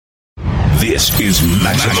This is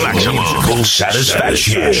Maximum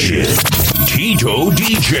Satisfaction. Tito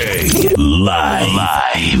DJ. Live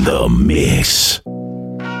in the mix.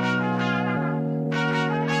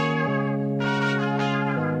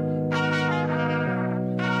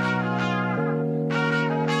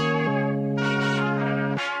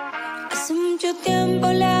 Hace mucho tiempo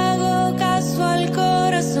le hago caso al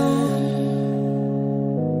corazón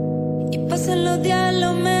y pasan los días,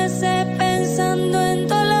 los meses pensando en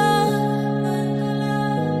dolor.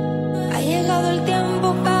 Ha llegado el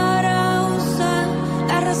tiempo para usar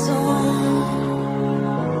la razón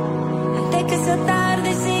antes que sea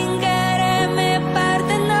tarde y sin querer me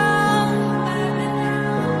parte, no.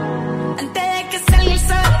 Antes de que salga el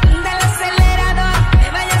sol del acelerador, me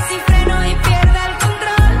vaya sin freno y pierda el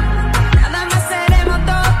control. Nada más seremos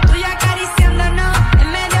dos, tú y acariciándonos en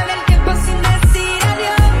medio del tiempo sin decir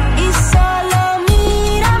adiós. Y solo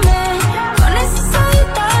mírame con ese ojito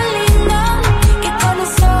tan lindo, que con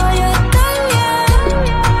eso yo estoy bien.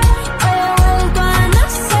 Hoy he vuelto a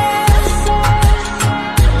nacer.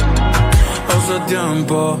 Hace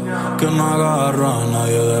tiempo que no agarro a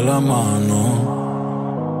nadie de la mano.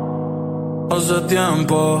 Hace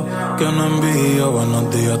tiempo que no envío buenos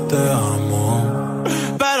días, te amo.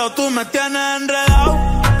 Pero tú me tienes enredado,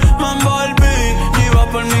 me envolví, iba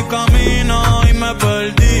por mi camino y me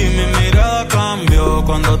perdí. Mi mirada cambió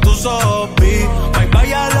cuando tú sopí. Bye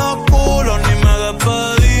bye a los culos, ni me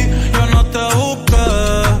despedí. Yo no te busqué,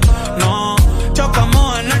 no.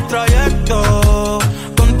 Chocamos en el trayecto,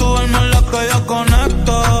 con tu alma en la que yo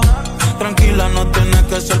conecto. Tranquila, no tienes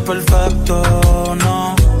que ser perfecto,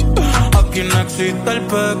 no. Aquí no existe el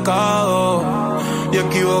pecado y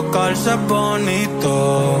equivocarse es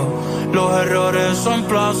bonito. Los errores son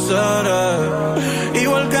placeres,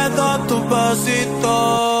 igual que todos tus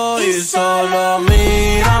besitos. Y solo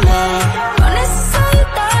mírame Con ese ojito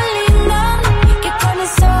tan lindo, que con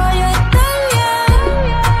eso yo estoy bien.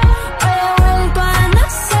 Hoy he vuelto a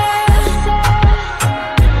nacer.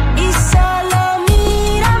 Y solo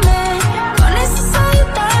mírame con ese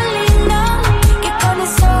ojito tan lindo, que con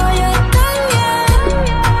eso yo estoy bien.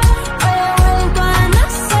 Hoy he vuelto a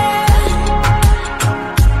nacer.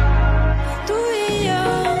 Tú y yo,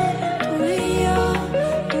 tú y yo,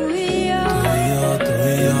 tú y yo, tú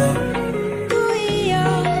y yo, tú y yo,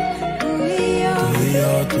 tú y yo, tú y yo,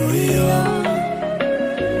 tú y yo.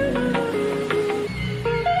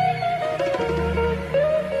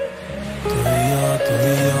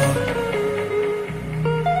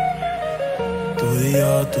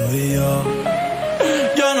 Tú y yo.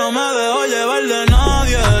 Yo no me dejo llevar de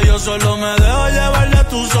nadie, yo solo me dejo llevar de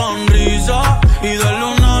tu sonrisa y del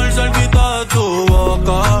lunar cerquita de tu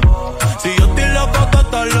boca. Si yo estoy loco, tú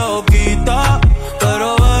estás loquita,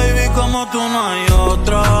 pero baby, como tú no hay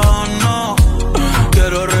otra, no.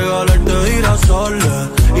 Quiero regalarte girasoles,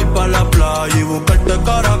 ir pa' la playa y buscarte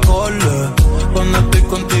caracoles. Cuando estoy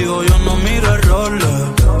contigo yo no miro errores.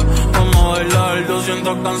 Vamos a bailar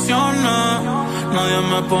 200 canciones, nadie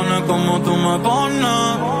me pone como tú me pones.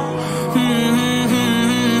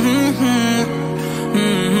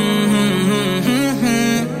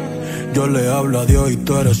 Yo le hablo a Dios y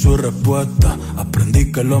tú eres su respuesta.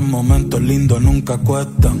 Aprendí que los momentos lindos nunca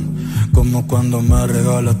cuestan, como cuando me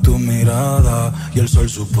regalas tu mirada y el sol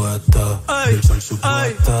supuesta, y el sol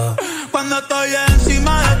supuesta. Cuando estoy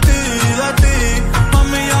encima de ti,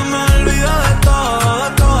 mami, ya me olvido de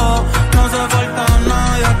todo. No hace falta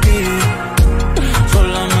nadie aquí,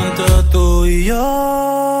 solamente tú y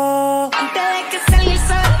yo. Antes de que salga el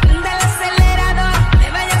sol del acelerador, me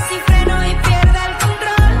vaya sin freno y pierda el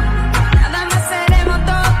control. Nada más seremos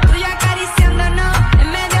dos, tú y yo acariciándonos en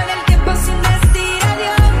medio del tiempo sin decir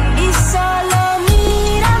adiós. Y solo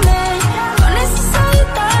mírame con ese ojito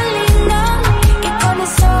tan lindo, que con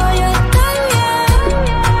eso yo estoy bien.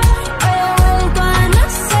 Hoy he vuelto a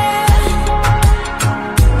nacer.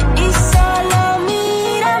 Y solo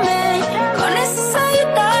mírame con ese ojito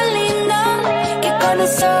tan lindo, que con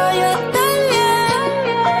eso yo estoy bien.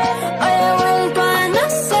 Hoy he vuelto a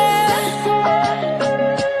nacer.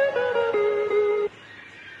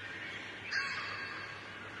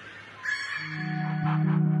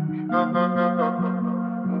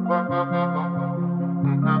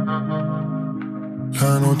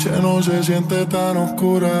 La noche no se siente tan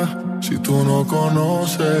oscura si tú no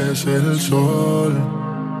conoces el sol.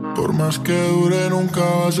 Por más que dure nunca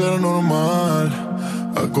va a ser normal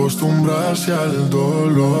acostumbrarse al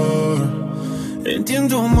dolor.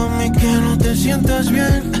 Entiendo, mami, que no te sientas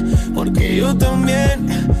bien, porque yo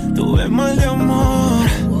también tuve mal de amor.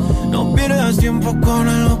 No pierdas tiempo con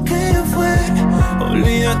algo que ya fue.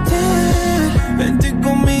 Olvídate, vente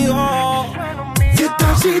conmigo. Si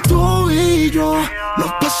estás si tú y yo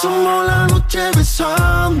nos pasamos la noche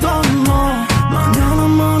besándonos? Mañana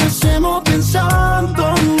amanecemos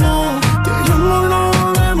pensándonos. Te llamo, no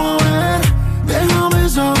volvemos a ver. Déjame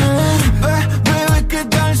saber. Bebé, ¿qué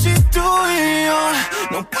tal si tú y yo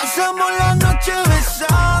nos pasamos la noche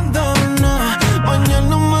besándonos?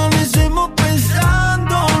 Mañana amanecemos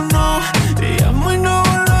pensándonos. Te llamo y no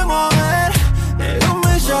volvemos a ver.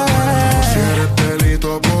 Déjame saber. Si eres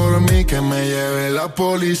delito por mí, que me lleve la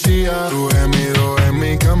policía. Tus gemidos en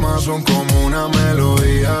mi cama son como una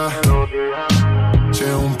melodía. Si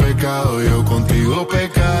es un pecado, yo contigo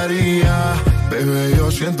pecaría. Bebé, yo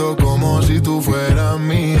siento como si tú fueras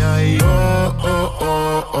mía. Y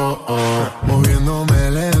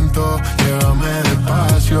moviéndome lento, llévame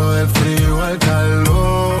despacio, del frío al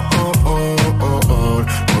calor.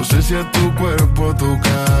 No sé si es tu cuerpo, tu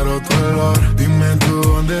cara o tu olor. Dime tú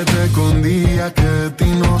dónde te escondías, que de ti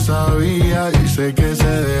no sabía. Y sé que se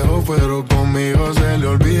dejó, pero conmigo se le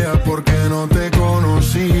olvida. Porque no te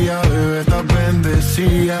conocía, bebé, estás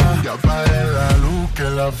bendecida. Ya apagué la luz, que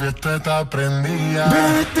la fiesta está prendida.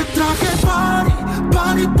 Bebé, te traje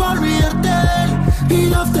party pa' olvidarte de él. Y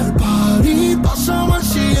la after party, pasamos al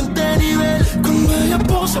siguiente nivel. Cuando ella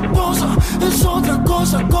posa, es otra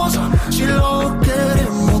cosa. Si lo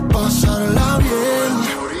queremos pasarla bien.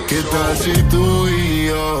 ¿Qué tal si tú y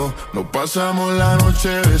yo nos pasamos la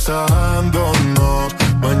noche besándonos?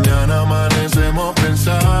 Mañana amanecemos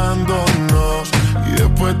pensándonos. Y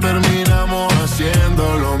después terminamos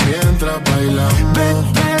haciéndolo mientras bailamos.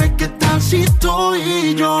 Bebé, ¿qué tal si tú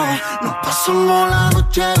y yo nos pasamos la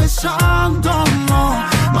noche besándonos?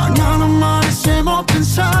 Mañana amanecemos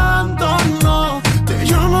pensándonos. Te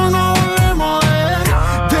llamo, no volvemos a ver.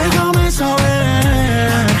 Déjame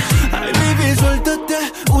saber. Ay, baby, suéltate,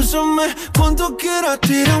 úsame cuando quieras,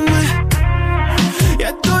 tírame. Ya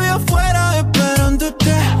estoy afuera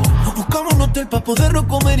esperándote. Nos buscamos un hotel pa' poderlo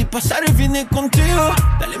comer y pasar el fin de contigo.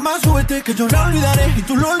 Dale más, súbete que yo la olvidaré y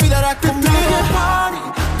tú lo olvidarás conmigo.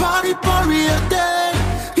 Party pa' olvidarte.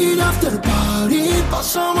 Y la after party,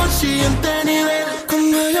 pasamos al siguiente nivel.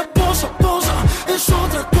 Cuando ella posa, es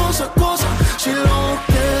otra cosa. Si lo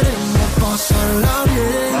queremos pasarla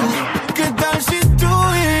bien. ¿Qué tal si tú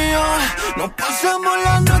y yo nos pasamos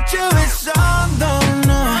la noche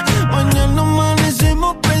besándonos? Mañana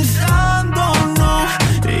amanecemos pensándonos.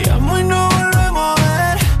 Te llamo y no volvemos a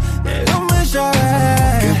ver. Déjame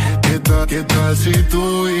saber. ¿Qué tal si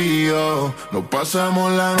tú y yo nos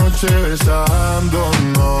pasamos la noche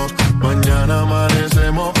besándonos? Mañana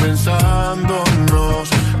amanecemos pensándonos.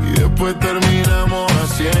 Y después terminamos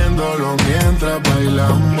haciéndolo mientras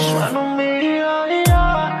bailamos.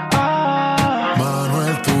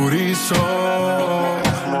 Manuel Turizo,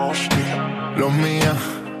 los mías,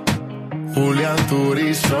 Julián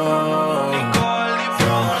Turizo.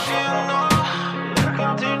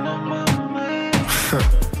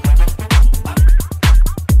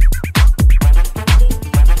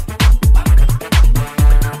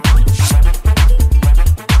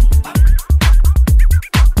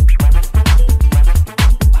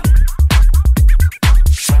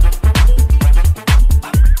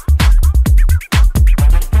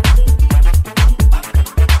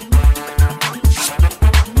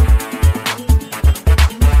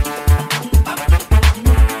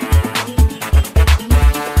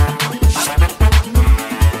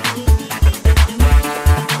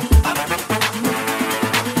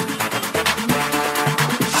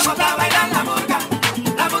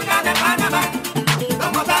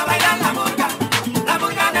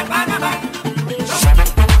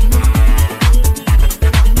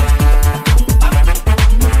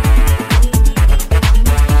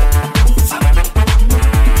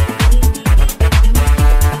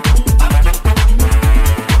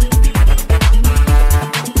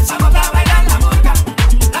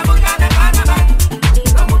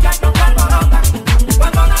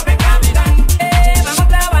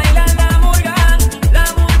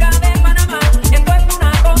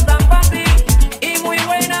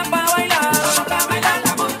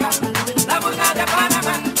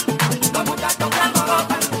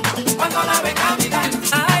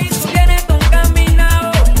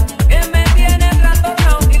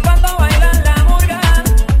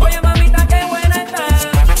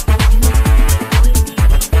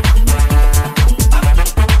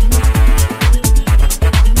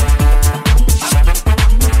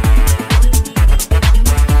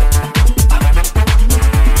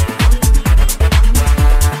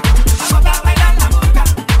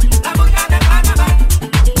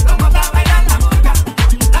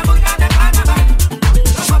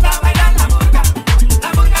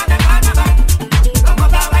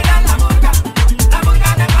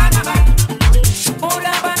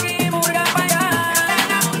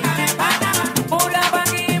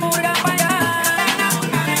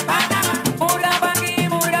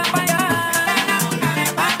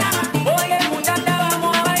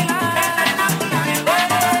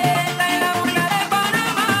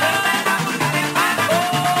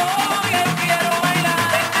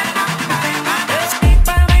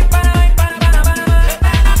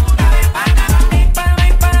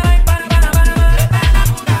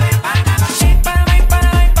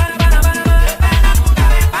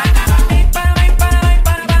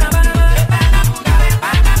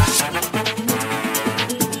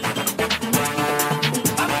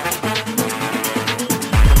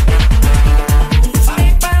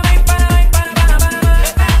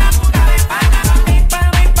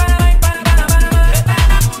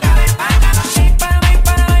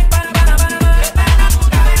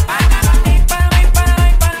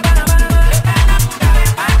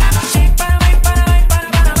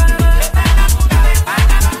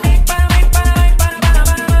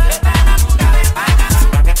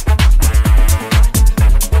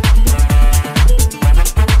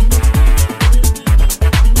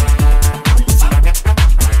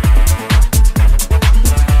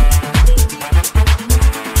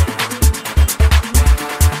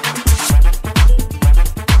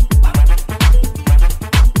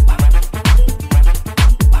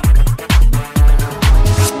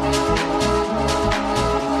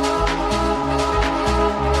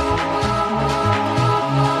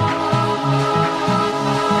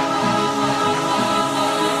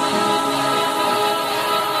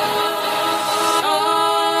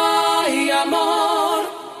 amor.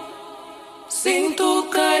 Sin tu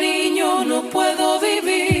cariño no puedo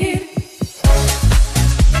vivir.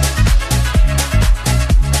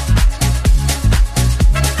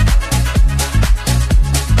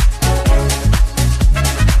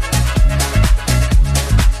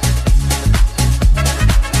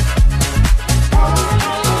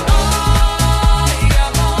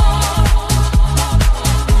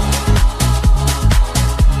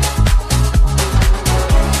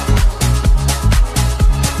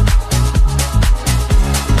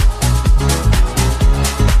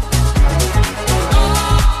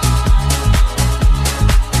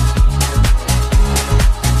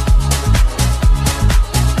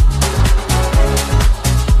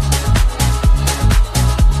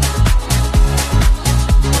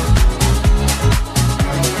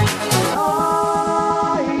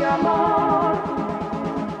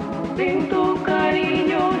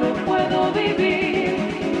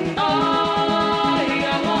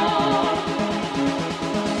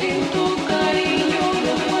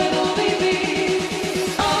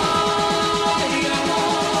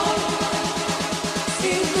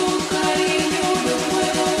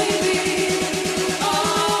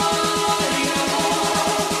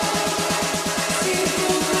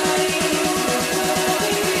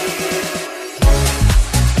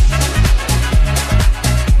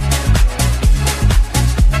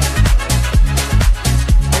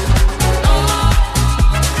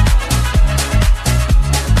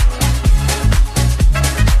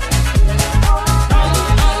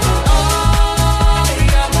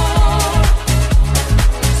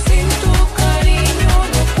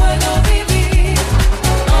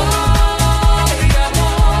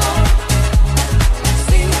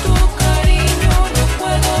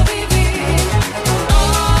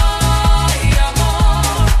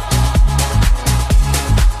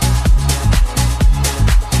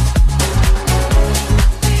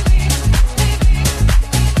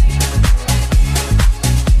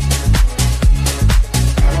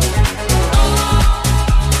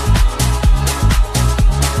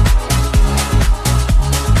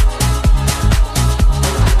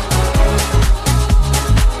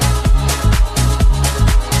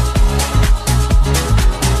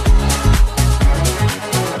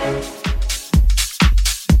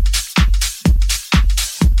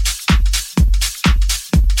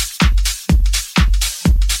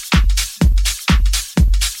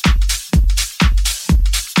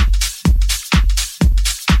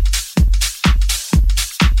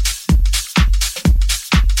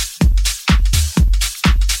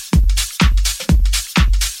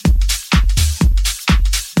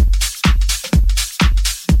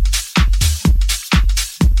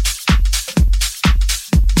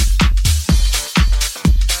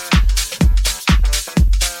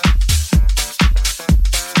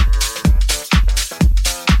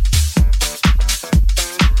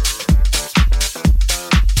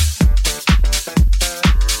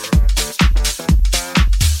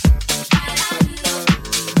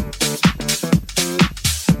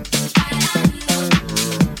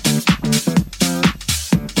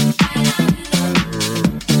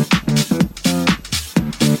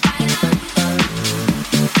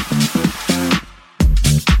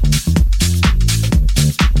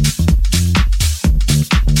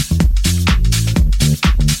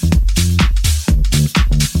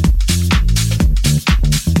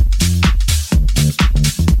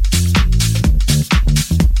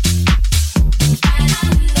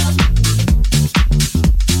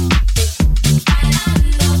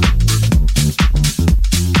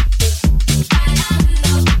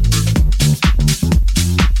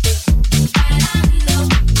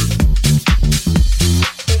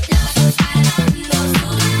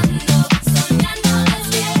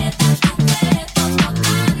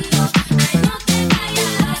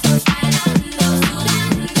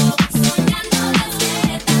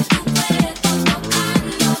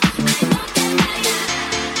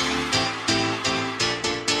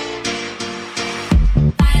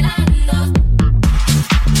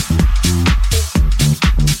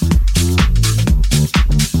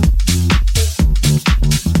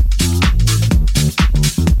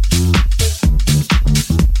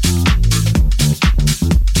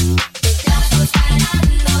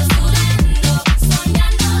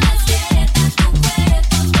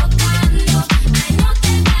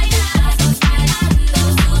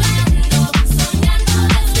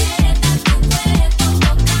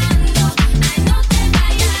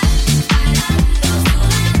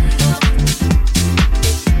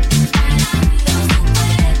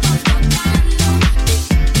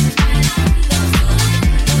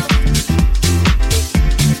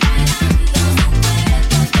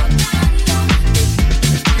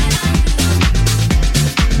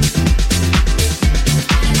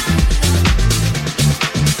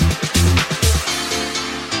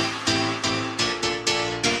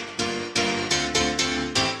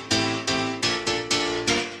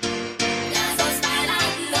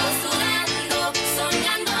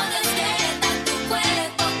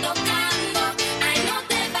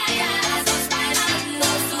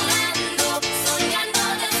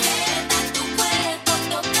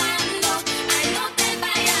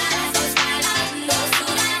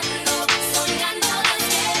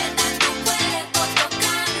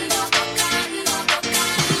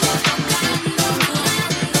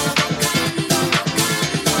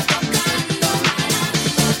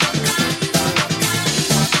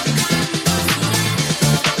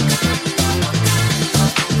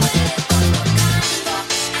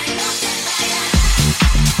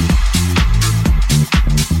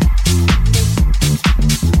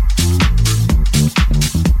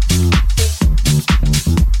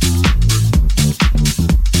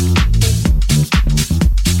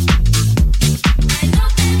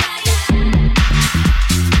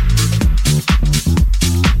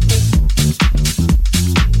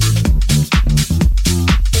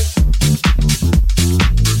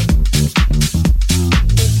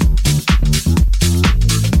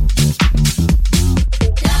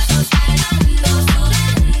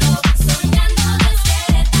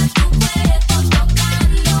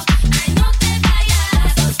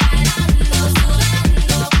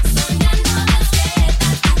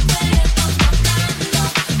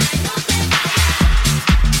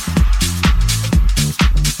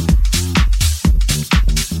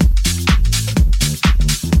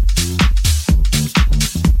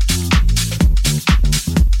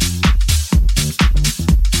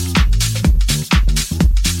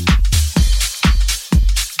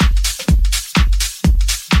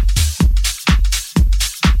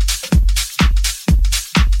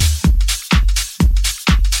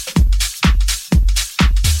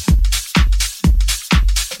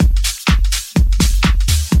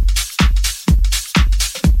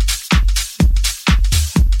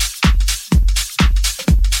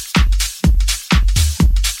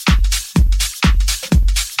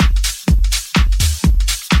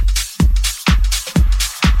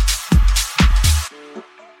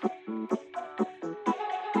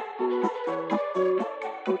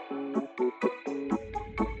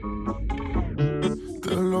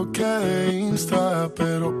 bloqueé de Insta,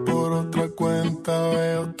 pero por otra cuenta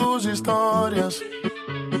veo tus historias.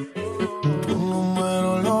 Tu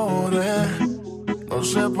número lo borré, no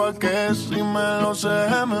sé pa' qué si me lo sé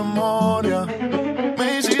de memoria.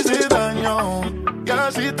 Me hiciste daño,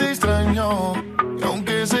 casi te extraño, y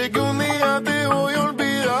aunque sé que un día te voy a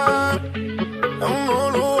olvidar, aún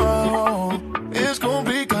no lo hago, es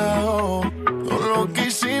complicado. Todo lo que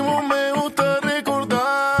hicimos me gusta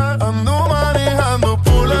recordar. Ando manejando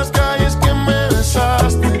por las calles que me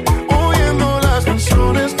besaste, oyendo las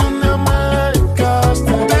canciones que un día me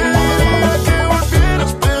dedicaste. Te diría que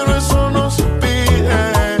volvieras, pero eso no se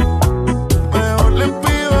pide. Mejor le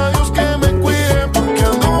pido a Dios que me cuide, porque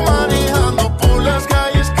ando manejando por las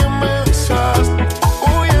calles que me besaste,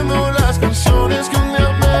 oyendo las canciones que un día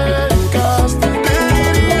me dedicaste.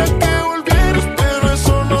 Te diría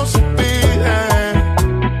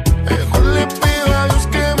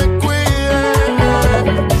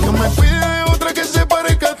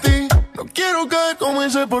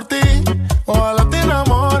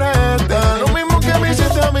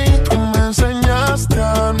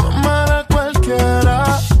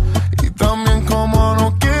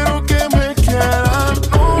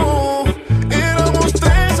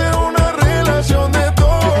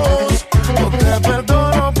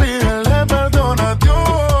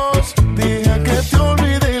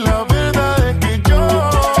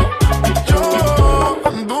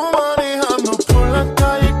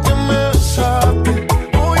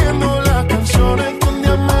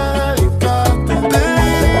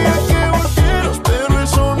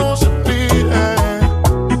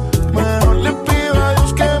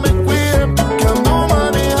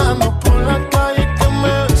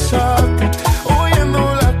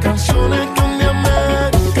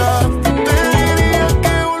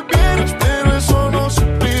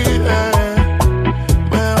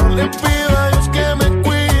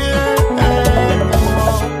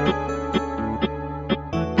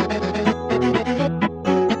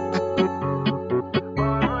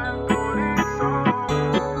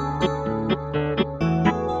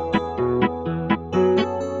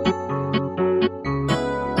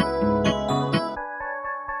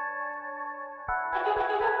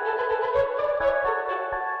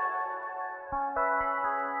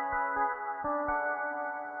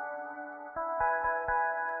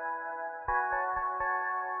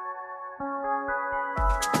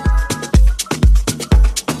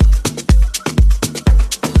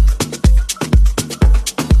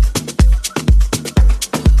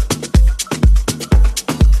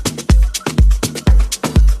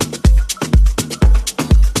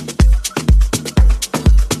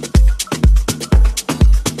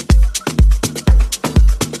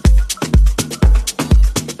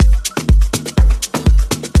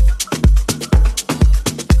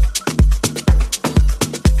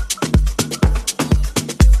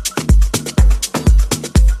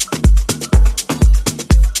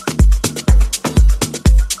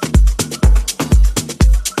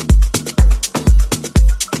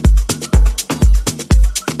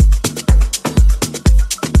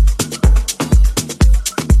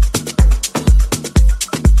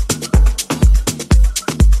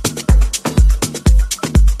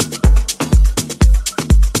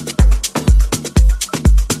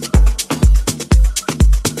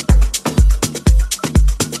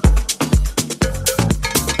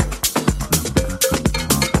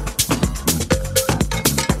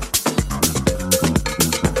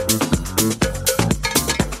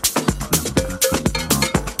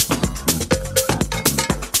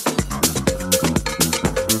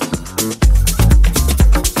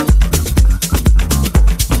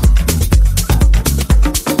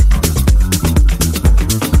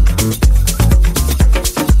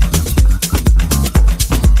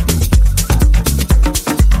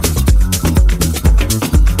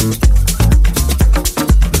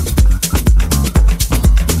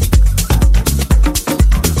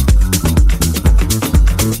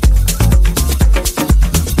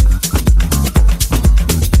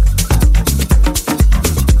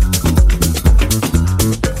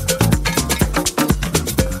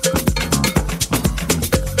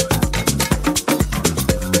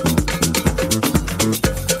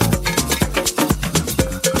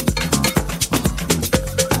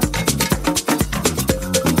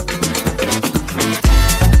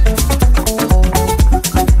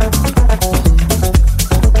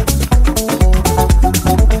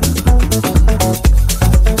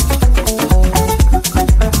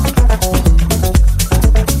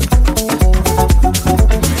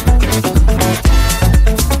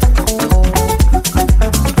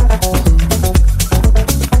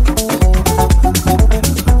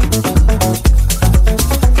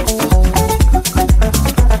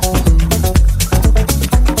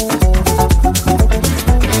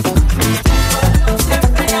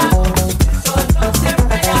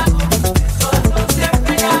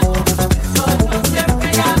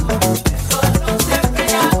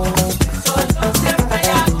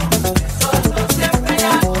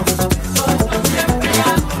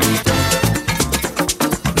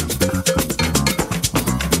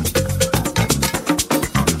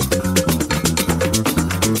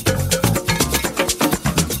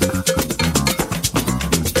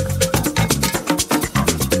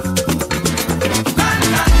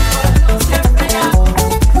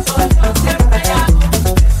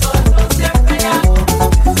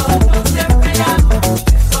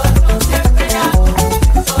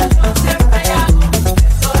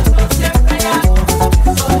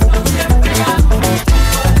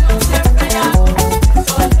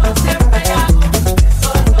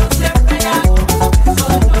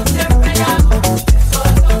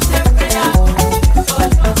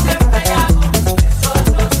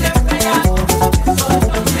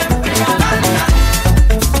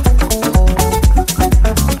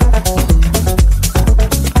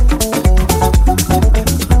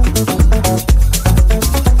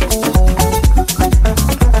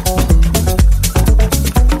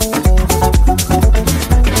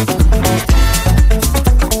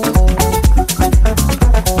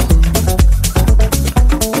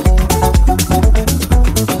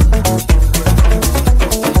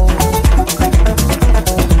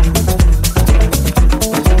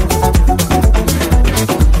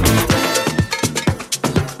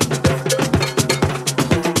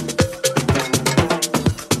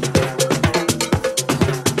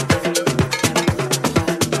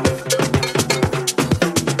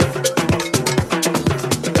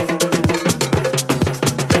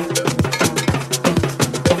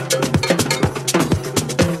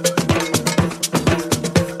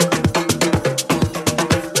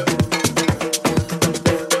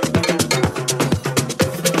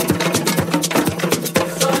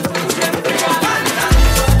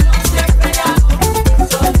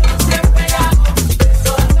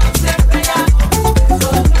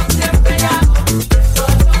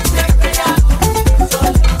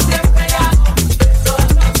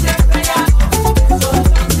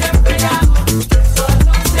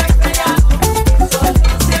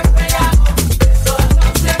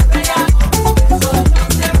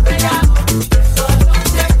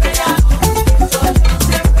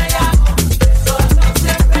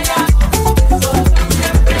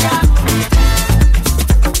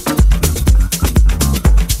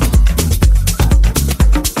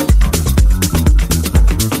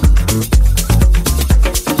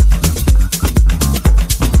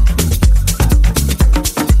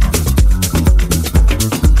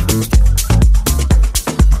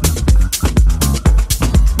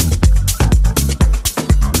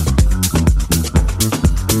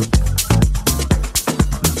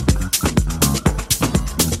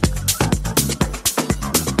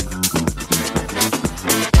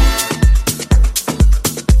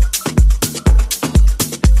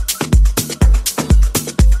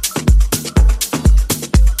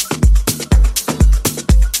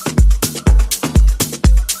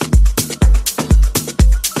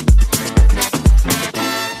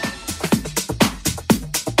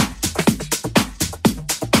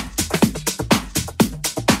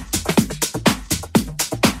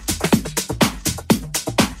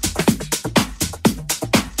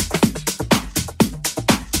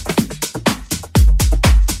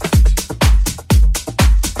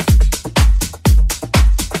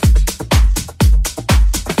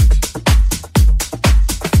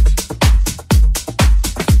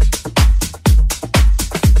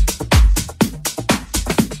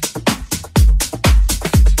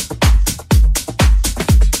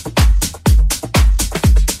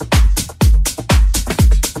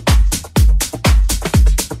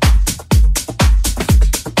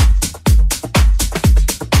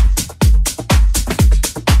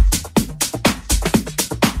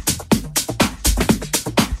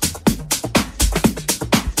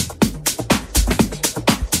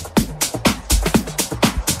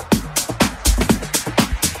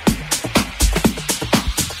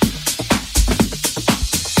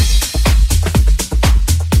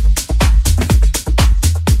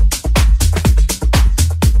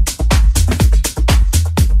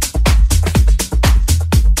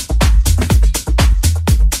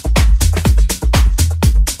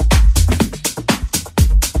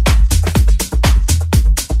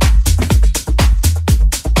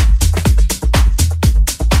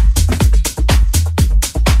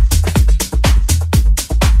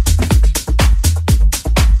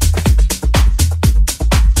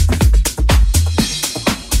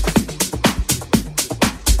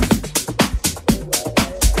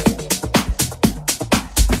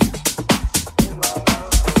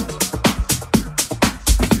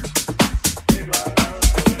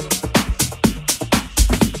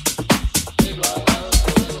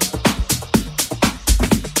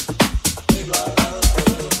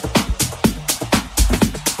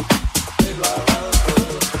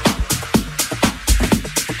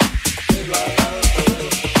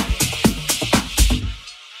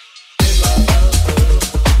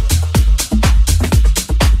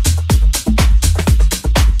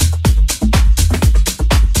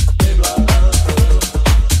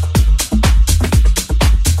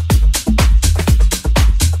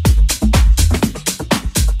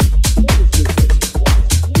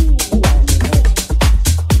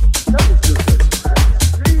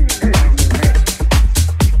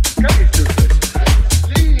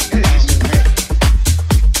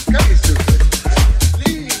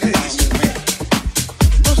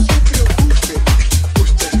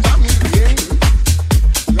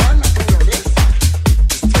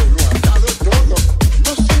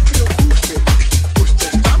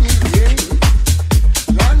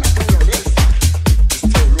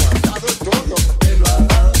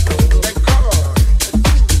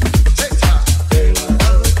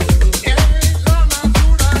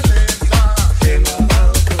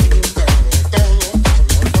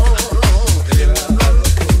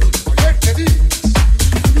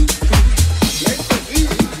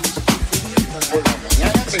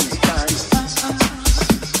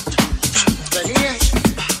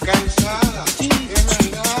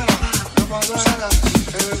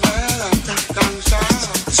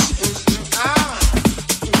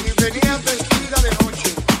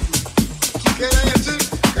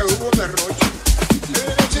derroche.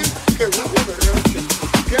 Quiere decir que hubo derroche.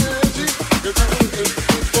 Quiere decir que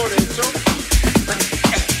por eso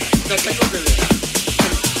te tengo que dejar.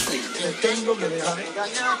 Te tengo que dejar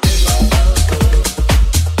engañar.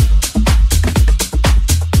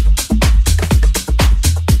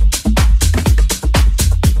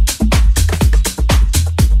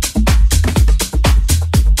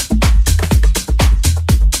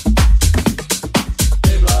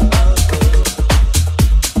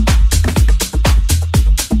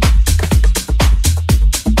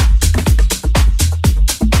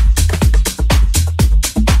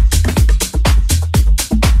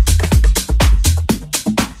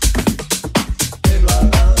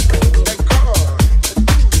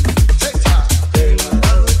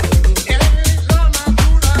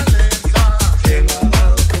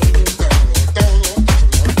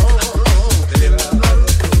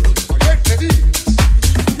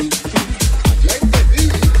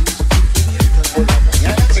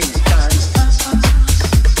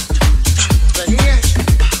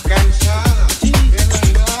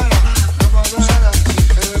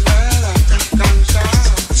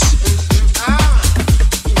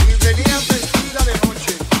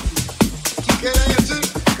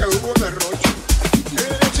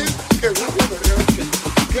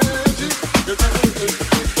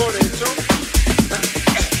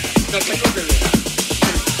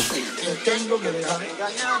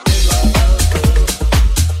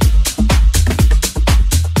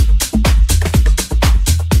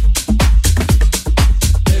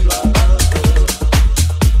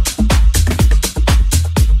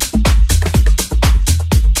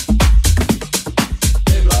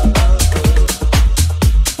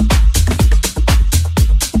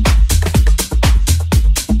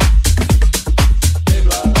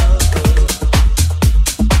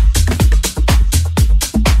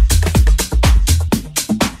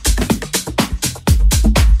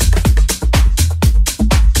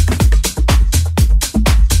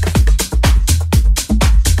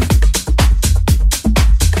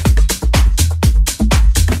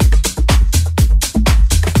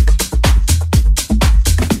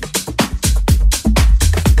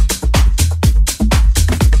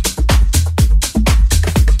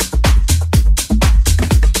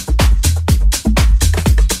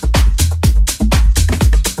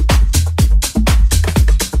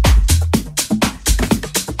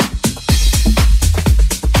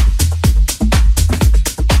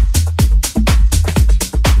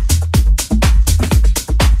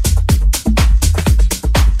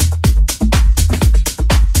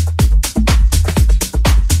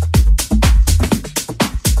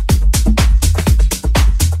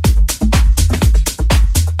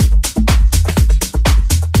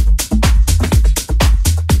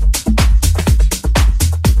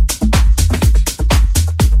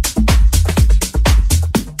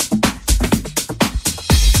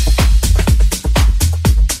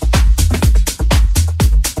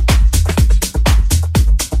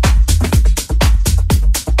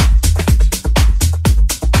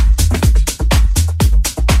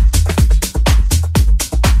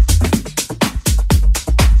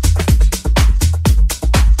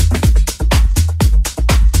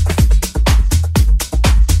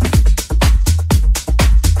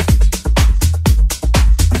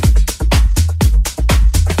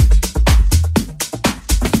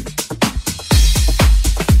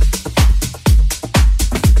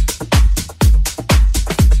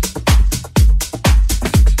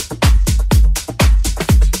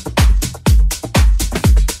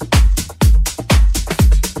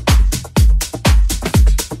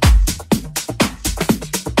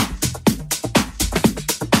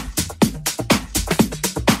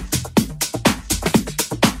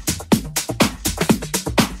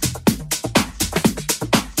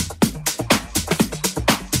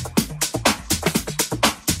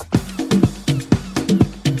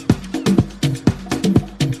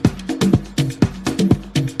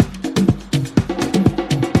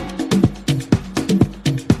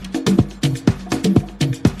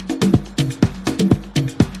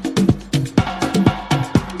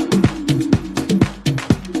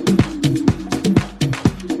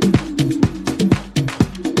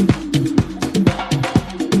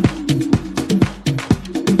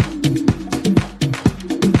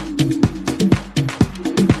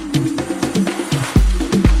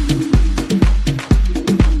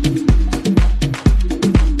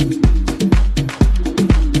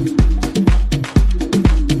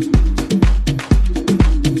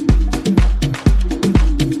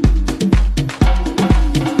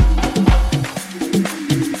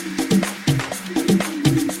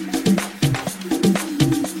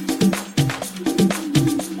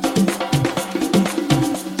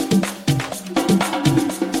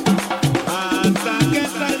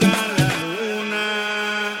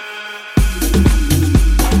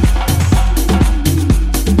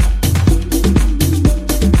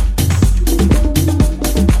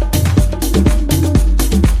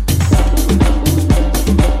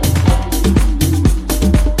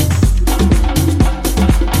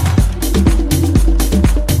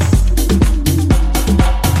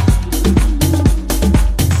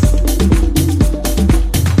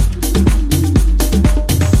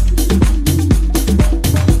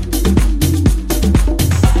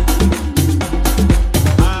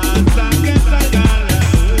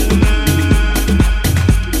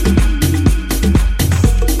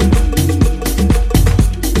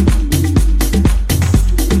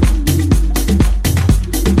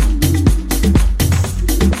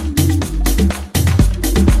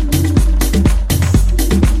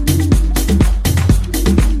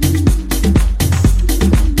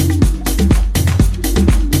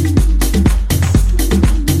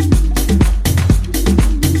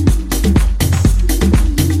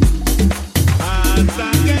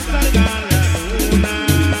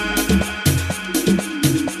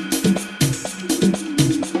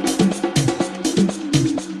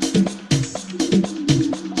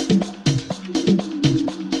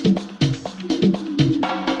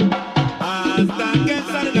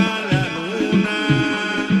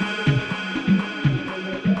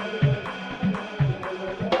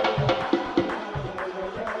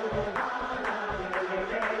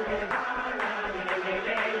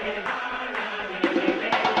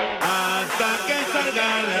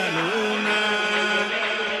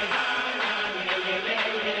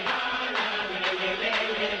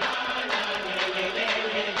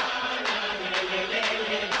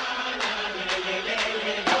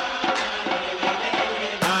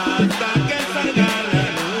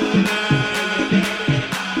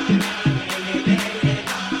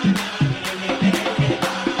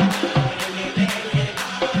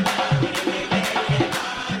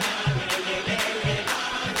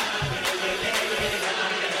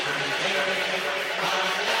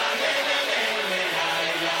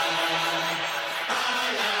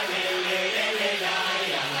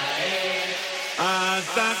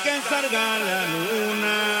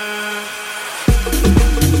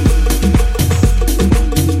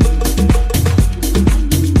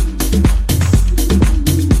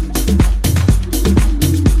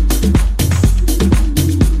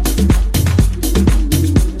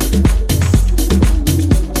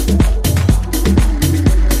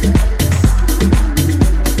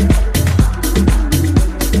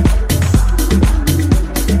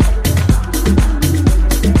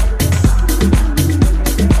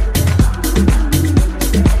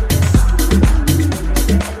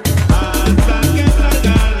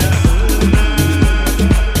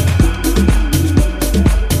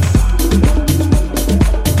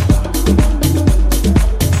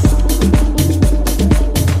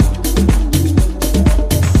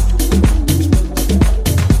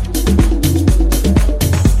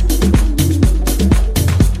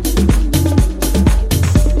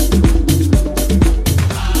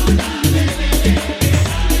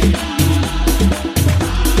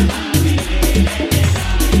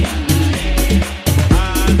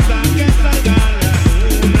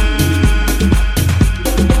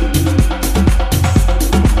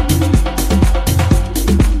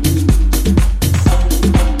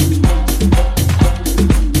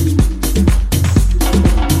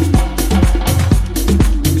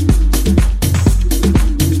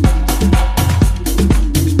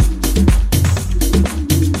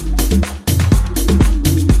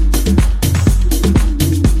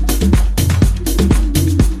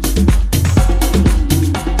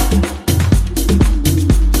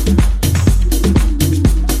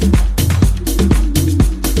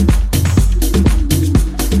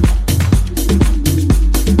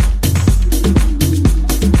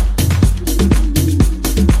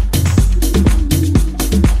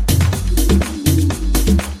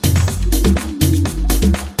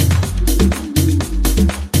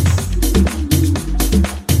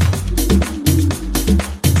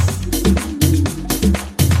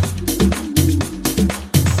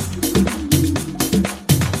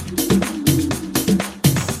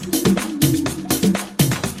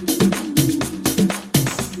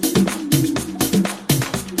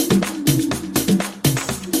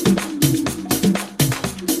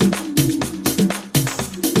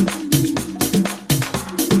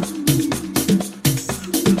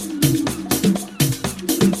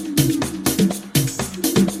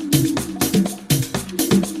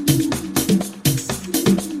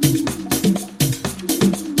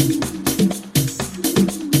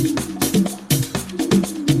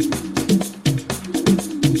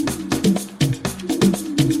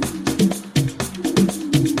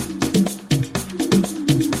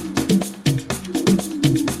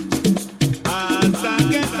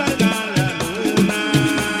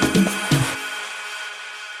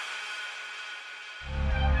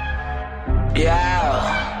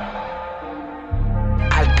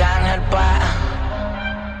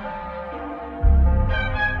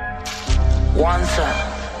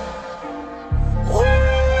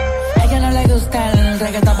 A ella no le gusta el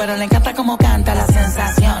reggaetón, pero le encanta como canta la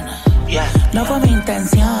sensación. No fue mi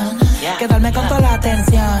intención quedarme con toda la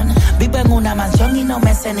atención. Vivo en una mansión y no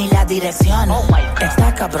me sé ni la dirección.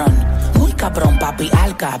 Está cabrón, muy cabrón, papi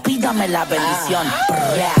alca, pídame la bendición.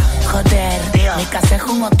 Joder, mi casa es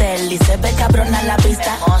un hotel y se ve cabrona la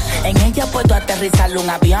vista. En ella puedo aterrizar un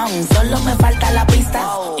avión, solo me falta la pista.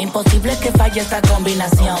 Imposible que falle esta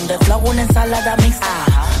combinación de flow, una ensalada mixta.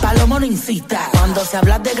 Palomo no incita, cuando se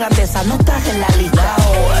habla de grandeza no estás en la lista.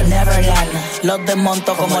 Neverland, los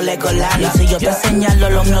desmonto como Legoland. Y si yo te señalo,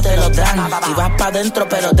 los míos te lo dan. Y vas pa' dentro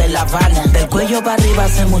pero te la van. Del cuello para arriba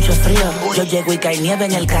hace mucho frío. Yo llego y cae nieve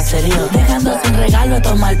en el caserío, dejando sin regalo a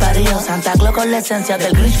tomar parío. Santa Claus con la esencia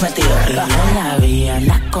del Grinch metido. Y yo la vi en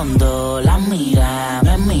la condo, la mira,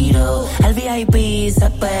 me miro. El VIP se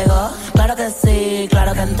pegó, claro que sí,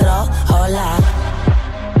 claro que entró. Hola,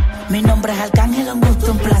 mi nombre es Arcángel, un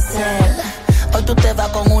gusto, un placer. Hoy tú te vas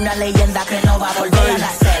con una leyenda que no va a volver a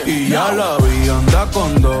nacer. Y ya la vi, anda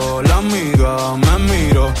con dos, la amiga me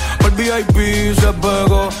miró. El VIP se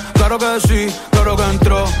pegó, claro que sí, claro que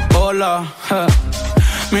entró. Hola,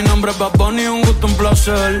 mi nombre es Bad Bunny, un gusto, un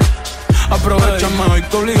placer. Aprovechame hoy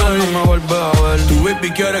que obligado no me vuelves a ver. Tu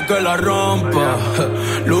baby quiere que la rompa.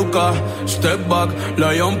 Lucas, step back,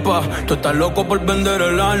 la yompa. Tú estás loco por vender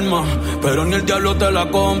el alma, pero ni el diablo te la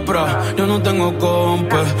compra. Yo no tengo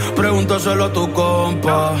compa, pregúntaselo a tu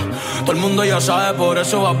compa. Todo el mundo ya sabe, por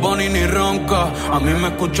eso Bad Bunny ni ronca. A mí me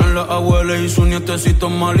escuchan las abuelas y sus nietecitos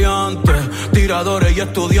maleantes, tiradores y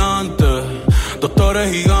estudiantes,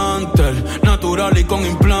 doctores gigantes, natural y con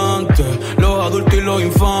implantes, los adultos y los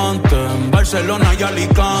infantes, en Barcelona y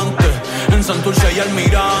Alicante, en Santurce y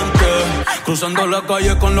Almirante, cruzando la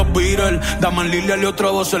calle con los Beatles, Daman Lilia y otra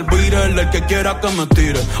voz el Beatle, el que quiera que me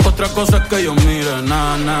tire, otra cosa es que yo mire,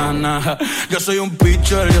 yo soy un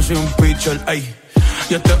pitcher, ey.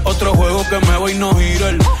 Y este es otro juego que me voy no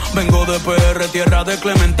girar. Vengo de PR, tierra de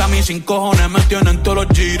Clementa, mis 5 cojones me tienen todos los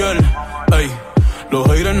jitters, ey. Los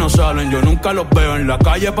haters no salen, yo nunca los veo en la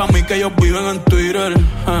calle, pa' mí que ellos viven en Twitter.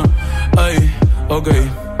 Ey, ok.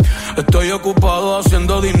 Estoy ocupado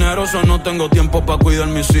haciendo dinero, so no tengo tiempo pa' cuidar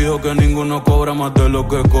mis hijos, que ninguno cobra más de lo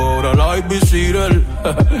que cobra la babysitter.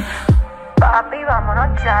 Papi,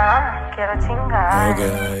 vámonos ya, quiero chingar.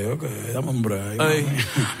 Ok, dame un break. Ey,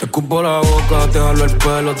 te escupo la boca, te jalo el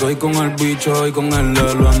pelo, estoy con el bicho y con el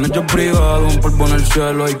lelo. Han hecho privado, un polvo en el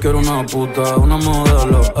cielo, y quiero una puta, una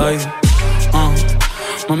modelo. Ey,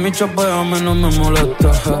 mami, chapeame, no me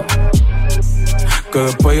molesta, que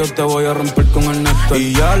después yo te voy a romper con el néctar.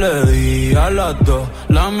 Y ya le di a las 2,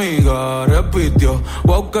 la amiga repitió,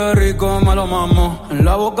 wow, qué rico me lo mamo. En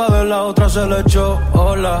la boca de la otra se le echó,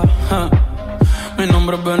 hola, mi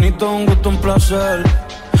nombre es Benito, un gusto, un placer.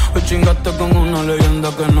 Hoy chingaste con una leyenda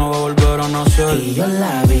que no va a volver a nacer. Y yo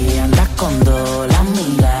la vi, andas con 2, la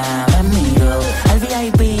amiga me miró, el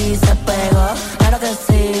VIP se pegó, claro que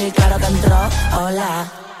sí, claro que entró, hola.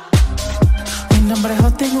 Mi nombre es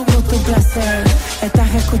Hosting, un gusto, un placer.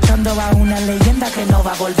 Estás escuchando a una leyenda que no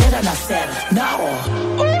va a volver a nacer. No.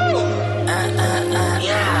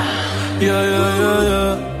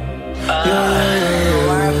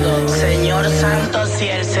 Señor Santos y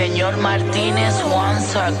el señor Martínez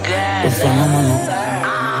once again. El fenómeno,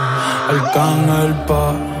 Arcángel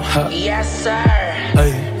pa. Yes sir.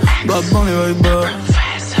 Ey, Bad Bunny baby,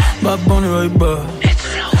 Bad Bunny baby,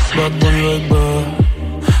 Bad Bunny baby,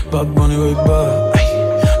 Bad Bunny baby,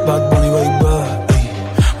 Bad Bunny baby,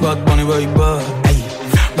 Bad Bunny baby,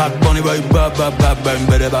 Bad Bunny baby, Bad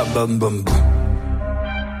Bunny baby.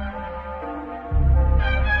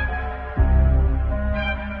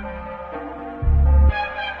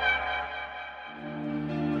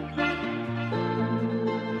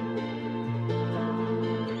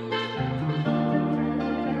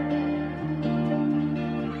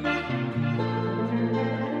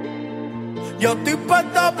 Yo estoy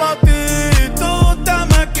puesta pa' ti, tú te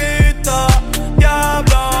me quitas.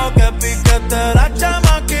 Diablo, que piquete la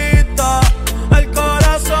chamaquita. El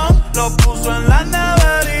corazón lo puso en la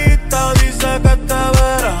neverita. Dice que este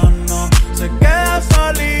verano se queda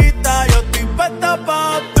solita. Yo estoy puesta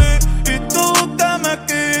pa' ti y tú te me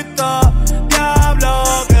quitas. Diablo,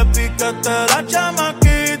 que piquete la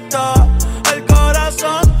chamaquita. El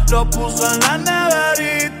corazón lo puso en la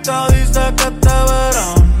neverita. Dice que este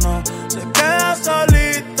verano se queda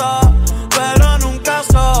solita, pero nunca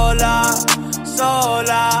sola,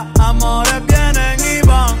 sola. Amores vienen y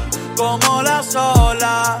van como las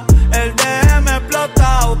olas. El DM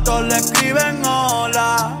explota, todos le escriben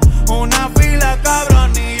hola. Una fila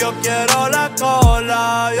cabrón y yo quiero la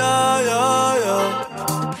cola, yeah.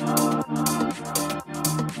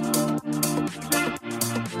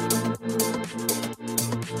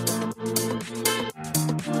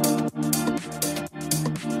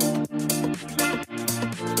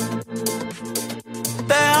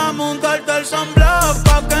 Montarte el sunblock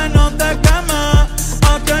pa' que no te queme.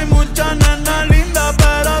 Aquí hay muchas nenas lindas,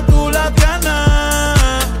 pero tú la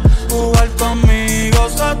tienes. Jugar conmigo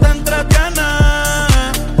se te entretiene.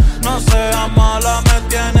 No seas mala, me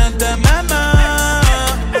tienes de meme.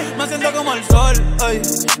 Me siento como el sol, ey,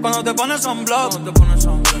 cuando te pones sunblock.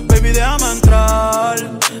 Baby, déjame entrar,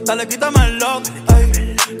 dale, quítame el lock,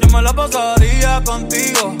 ey. Yo me la pasaría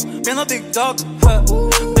contigo, viendo TikTok,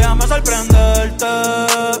 déjame sorprenderte,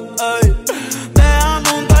 ey. Déjame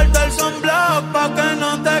untarte el sunblock pa' que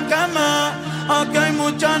no te queme. Aquí hay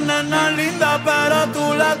muchas nenas lindas, pero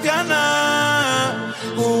tú la tienes.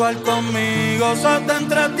 Jugar conmigo se te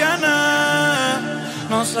entretiene.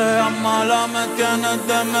 No seas mala, me tienes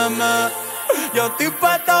de meme. Yo estoy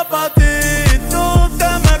puesta pa' ti, tú te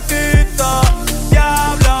me quitas.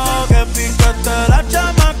 Diablo, que piquete la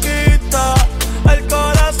chamaquita. El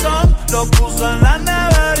corazón lo puso en la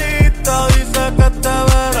neverita. Dice que este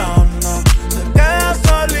verano se queda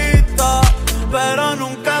solita, pero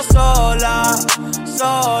nunca sola.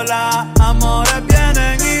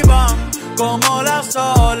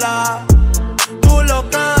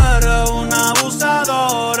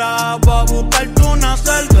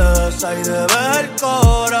 casa y de ver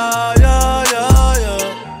cora, yeah, yeah, yeah.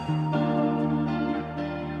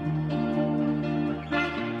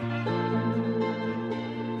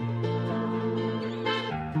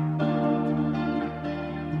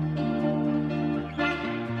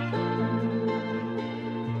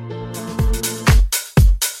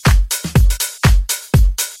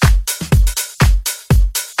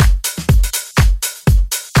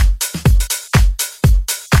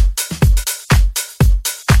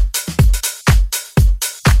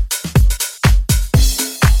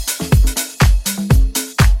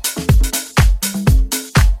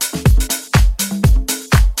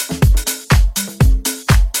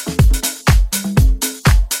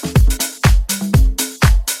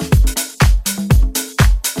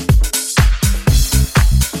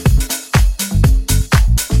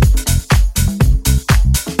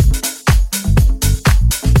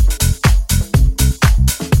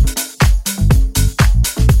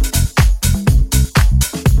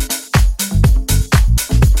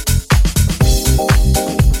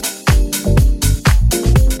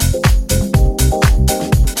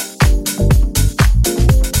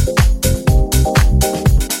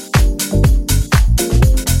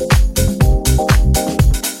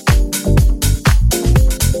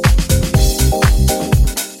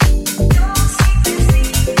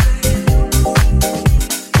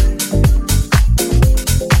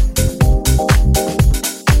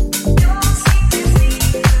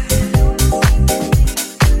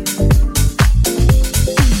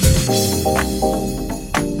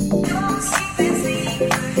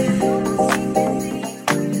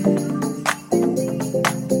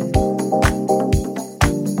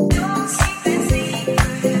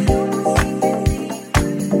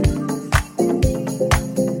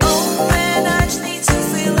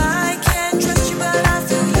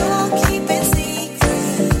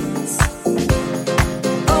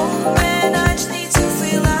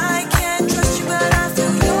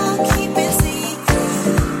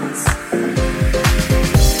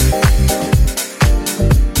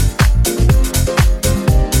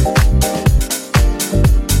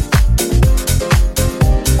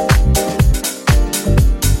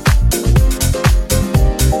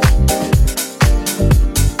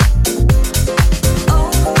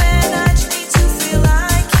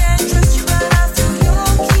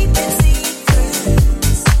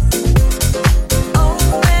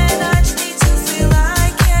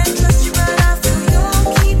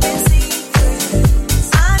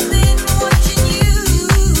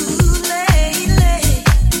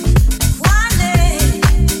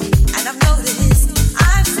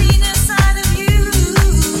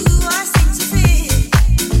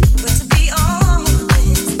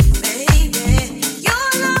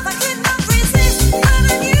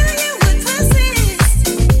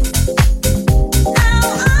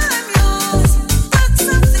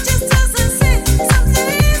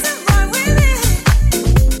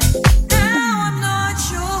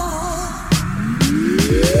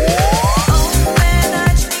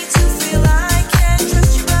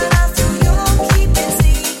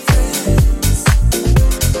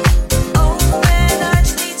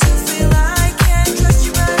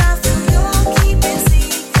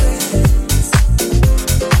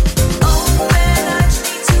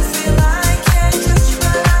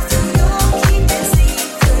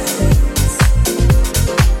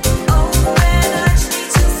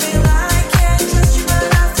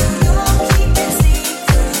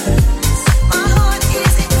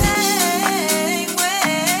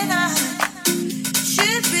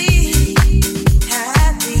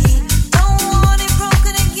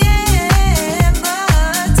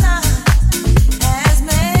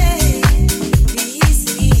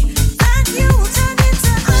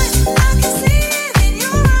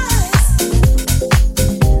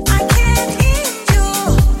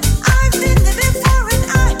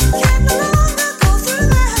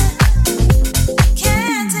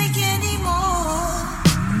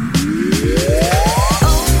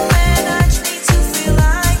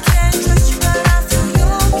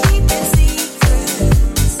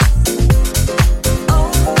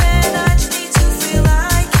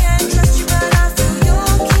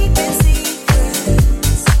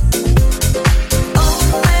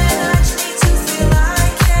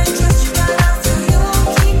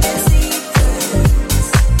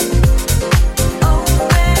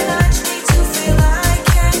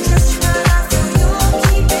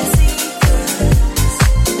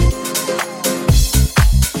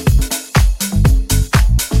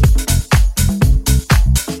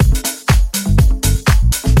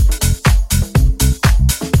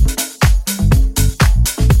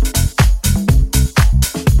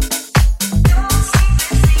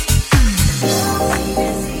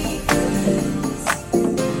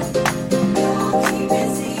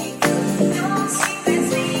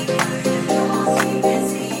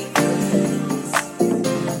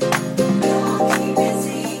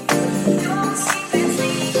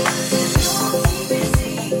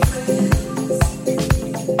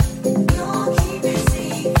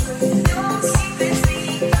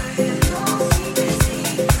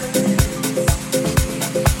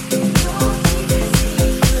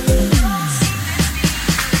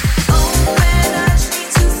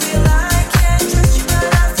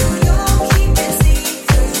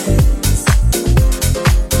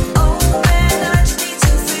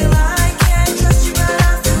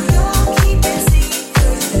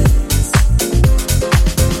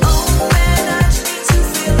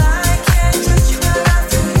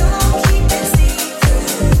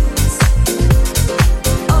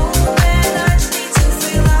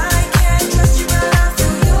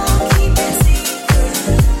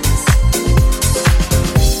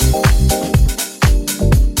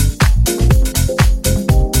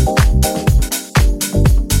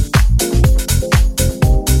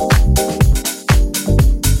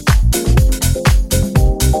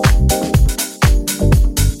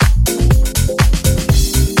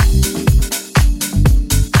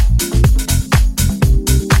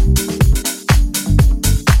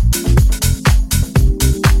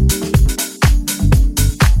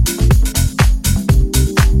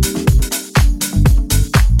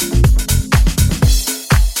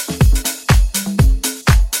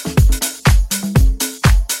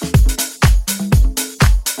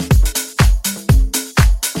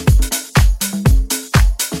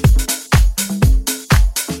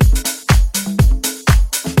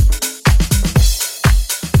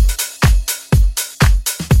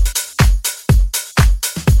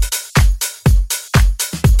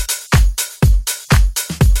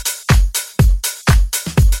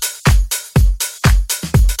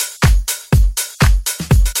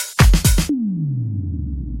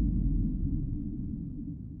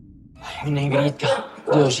 negrita,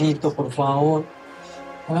 Diosito, por favor,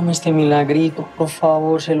 hágame este milagrito, por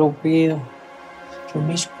favor, se lo pido. Que no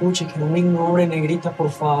me escuche, que no me ignore, negrita, por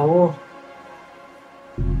favor.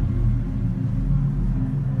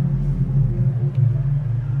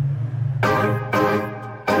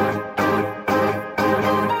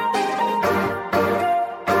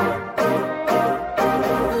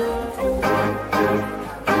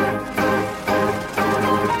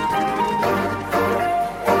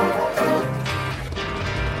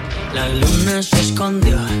 La luna se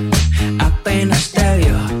escondió, apenas te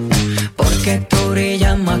vio, porque tú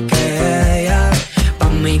brillas más que ella. Pa'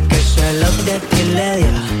 mí que se lo de ti le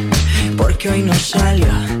dio, porque hoy no salió,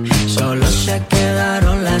 solo se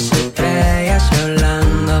quedaron las estrellas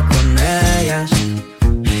hablando con ellas.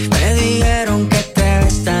 Me dijeron que te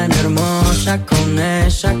ves tan hermosa con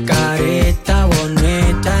esa carita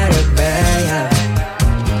bonita, eres bella.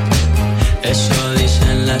 Eso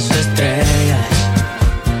dicen las estrellas.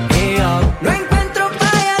 No encuentro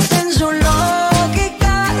fallas en su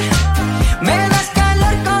lógica. Me das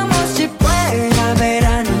calor como si fuera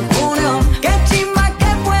verano en junio. Qué chimba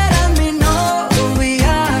que fueras mi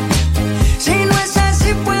novia. Si no es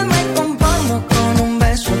así, pues me conformo con un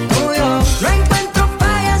beso tuyo. No encuentro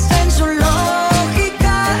fallas en su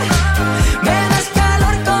lógica. Me das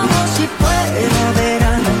calor como si fuera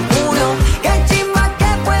verano en junio. Qué chimba que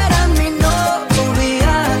fueras mi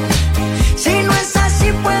novia. Si no es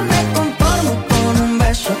así, pues me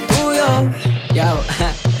ya,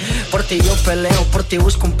 por ti yo peleo, por ti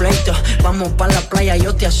busco un pleito. Vamos pa' la playa,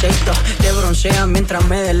 yo te aceito. Te broncea mientras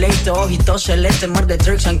me deleito. Ojitos celeste, mar de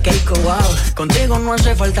tricks and cake, wow. Contigo no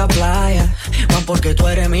hace falta playa, más porque tú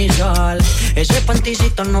eres mi sol. Ese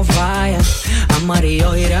panticito no falla,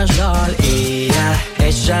 amarillo girasol. Y ya,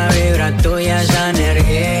 esa vibra tuya, esa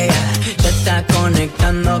energía se está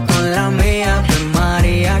conectando con la mía. Pues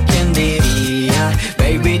María, ¿quién diría?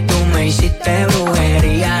 Baby, tú me hiciste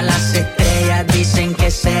brujería. Las estrellas dicen que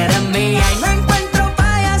serás mía. Y no encuentro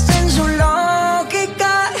fallas en su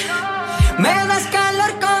lógica. Me das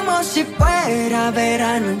calor como si fuera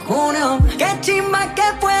verano en junio. Qué chimba que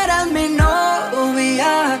fueras mi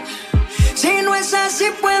novia. Si no es así,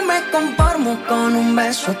 pues me conformo con un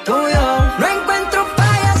beso tuyo. No encuentro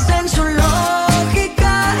fallas en su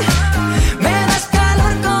lógica. Me das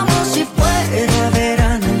calor como si fuera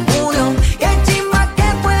verano en junio. Qué chimba que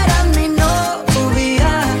fueras mi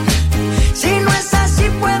novia. Si no es así,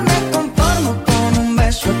 pues me conformo con un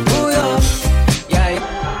beso tuyo. Yeah.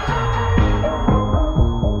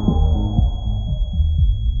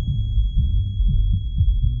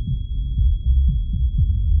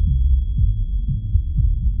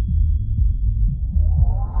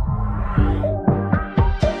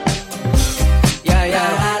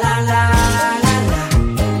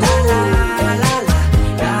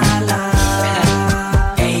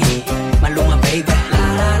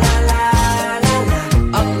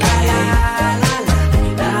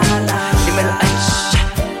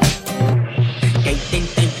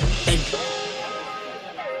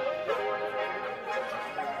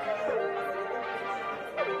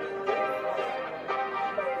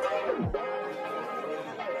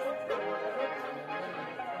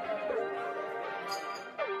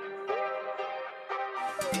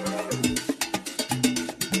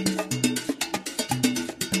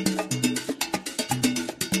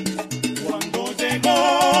 Cuando llegó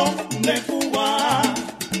de Cuba,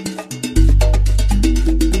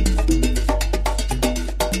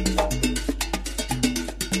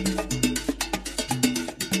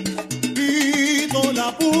 Tito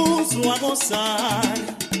la puso a gozar.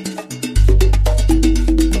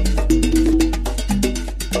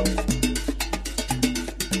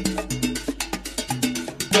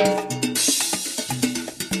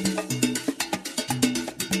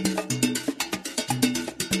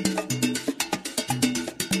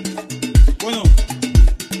 Bueno,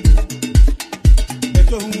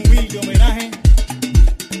 esto es un humilde homenaje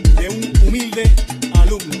de un humilde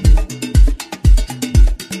alumno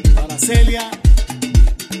para Celia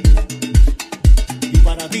y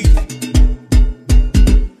para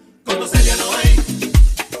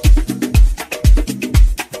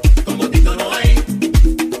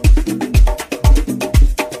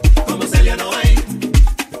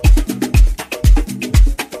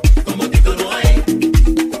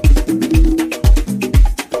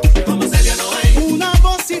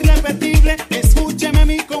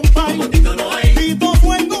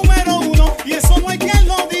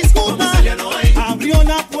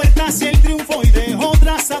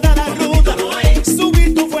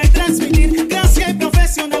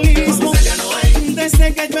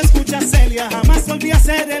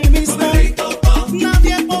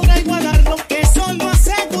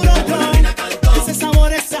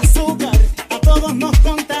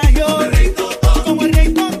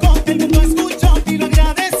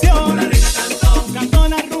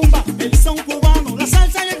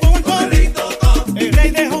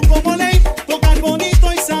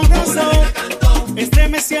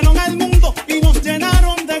estremecieron al mundo y nos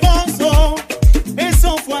llenaron de gozo.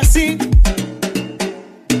 Eso fue así.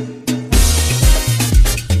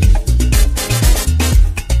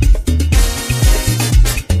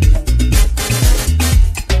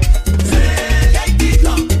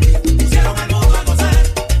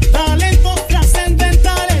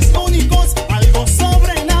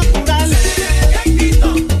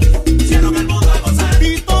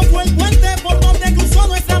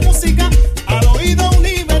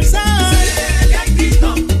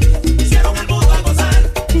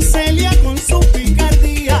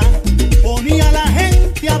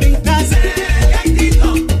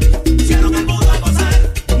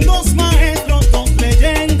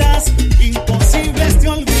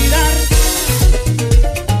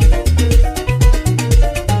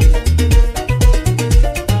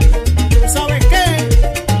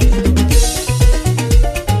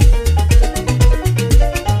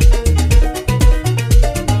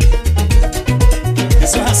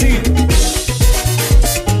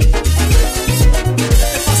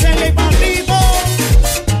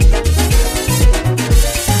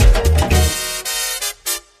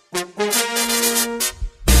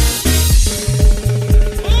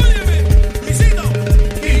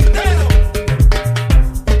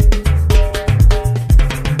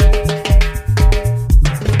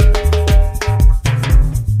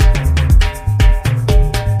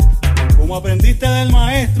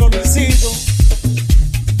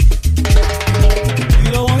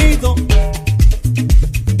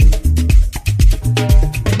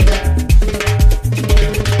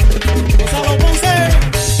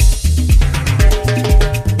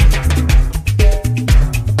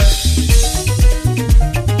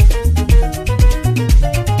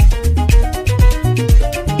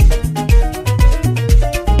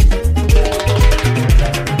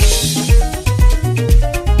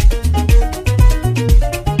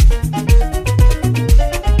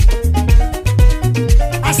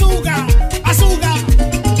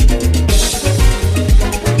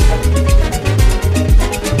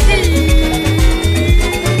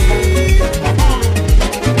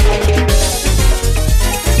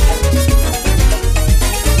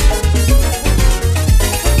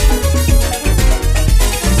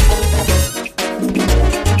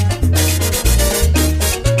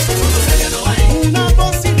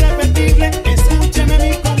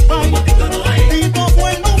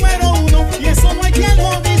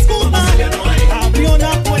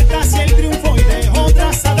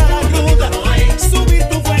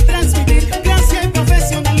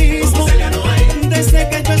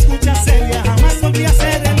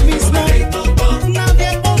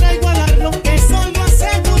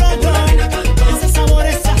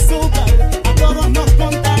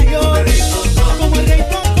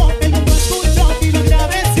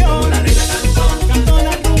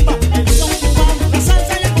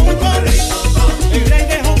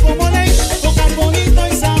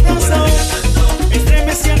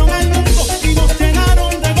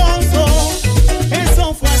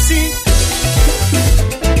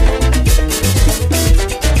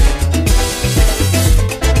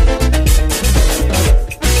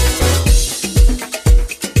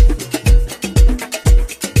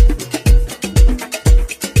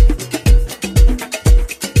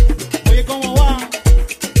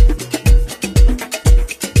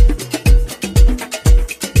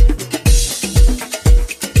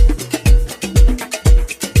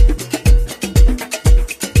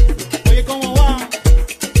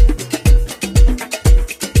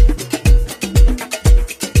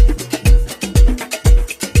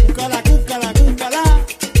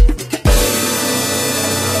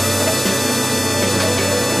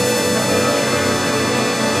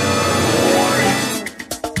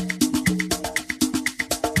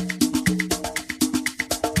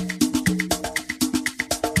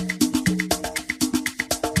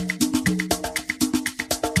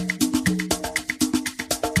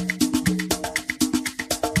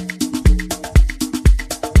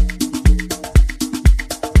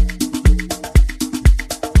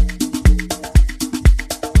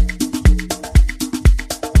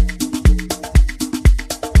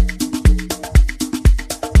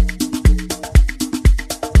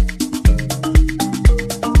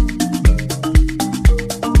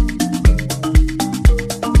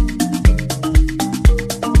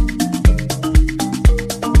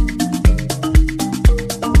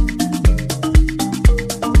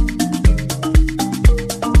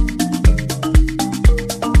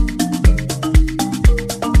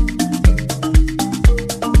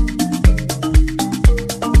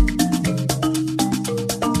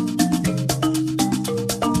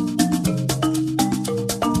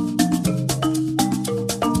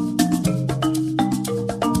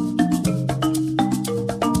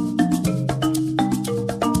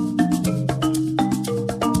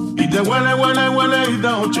 huele, huele, huele y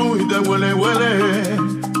da ocho y te huele, huele.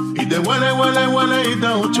 Y te huele, huele, huele y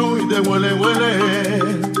da ocho y te huele,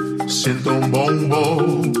 huele. Siento un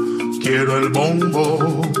bombo, quiero el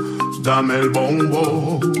bombo, dame el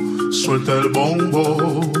bombo, suelta el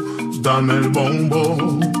bombo, dame el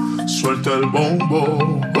bombo, suelta el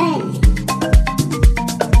bombo.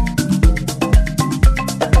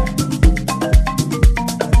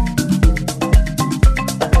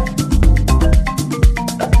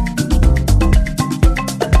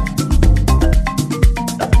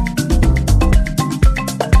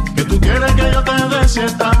 Si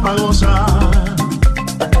estás pa' gozar,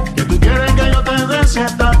 que tú quieres que yo te dé si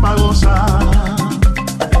estás pa' gozar.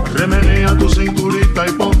 Remenea tu cinturita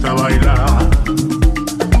y ponte a bailar.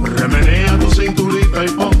 Remenea tu cinturita y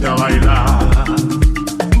ponte a bailar.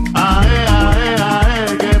 Ae, ae,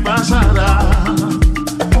 ae, ¿qué pasará?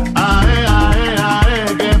 Ae, ae,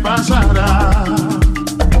 ae, ¿qué pasará?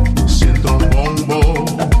 Siento un bombo,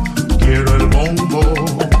 quiero el bombo,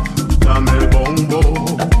 dame el bombo.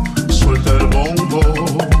 Suelta el bombo,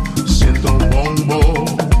 siento un bombo,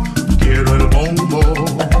 quiero el bombo,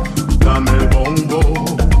 dame el bombo,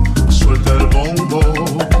 suelta el bombo.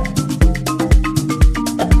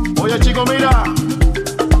 Oye chico, mira,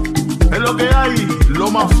 es lo que hay, lo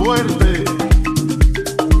más fuerte.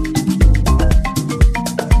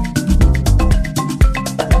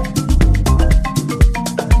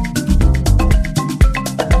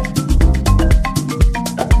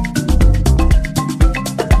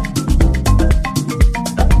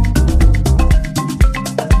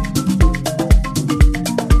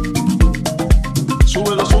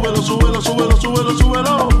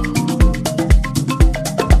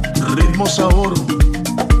 Sabor,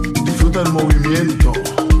 disfruta el movimiento.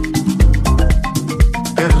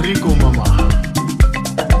 Qué rico, mamá.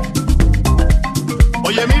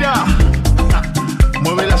 Oye, mira,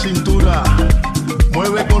 mueve la cintura,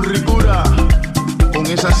 mueve con ricura, con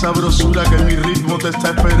esa sabrosura que mi ritmo te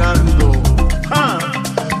está esperando. ¡Ja!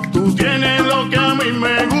 Tú tienes lo que a mí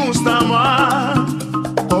me gusta más,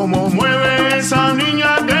 como mueve esa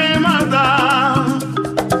niña que mata.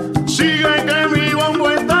 Sigue que mi bombo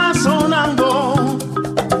está sonando,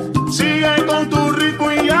 sigue con tu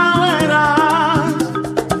ritmo y ya verás.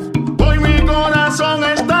 Hoy mi corazón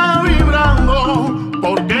está vibrando,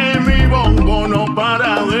 porque mi bombo no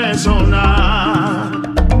para de sonar.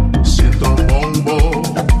 Siento un bombo,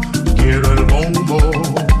 quiero el bombo,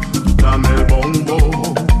 dame el bombo,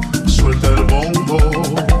 suelta el bombo.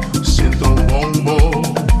 Siento un bombo,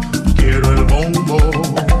 quiero el bombo,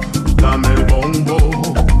 dame el bombo.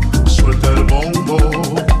 Suelta el bombo.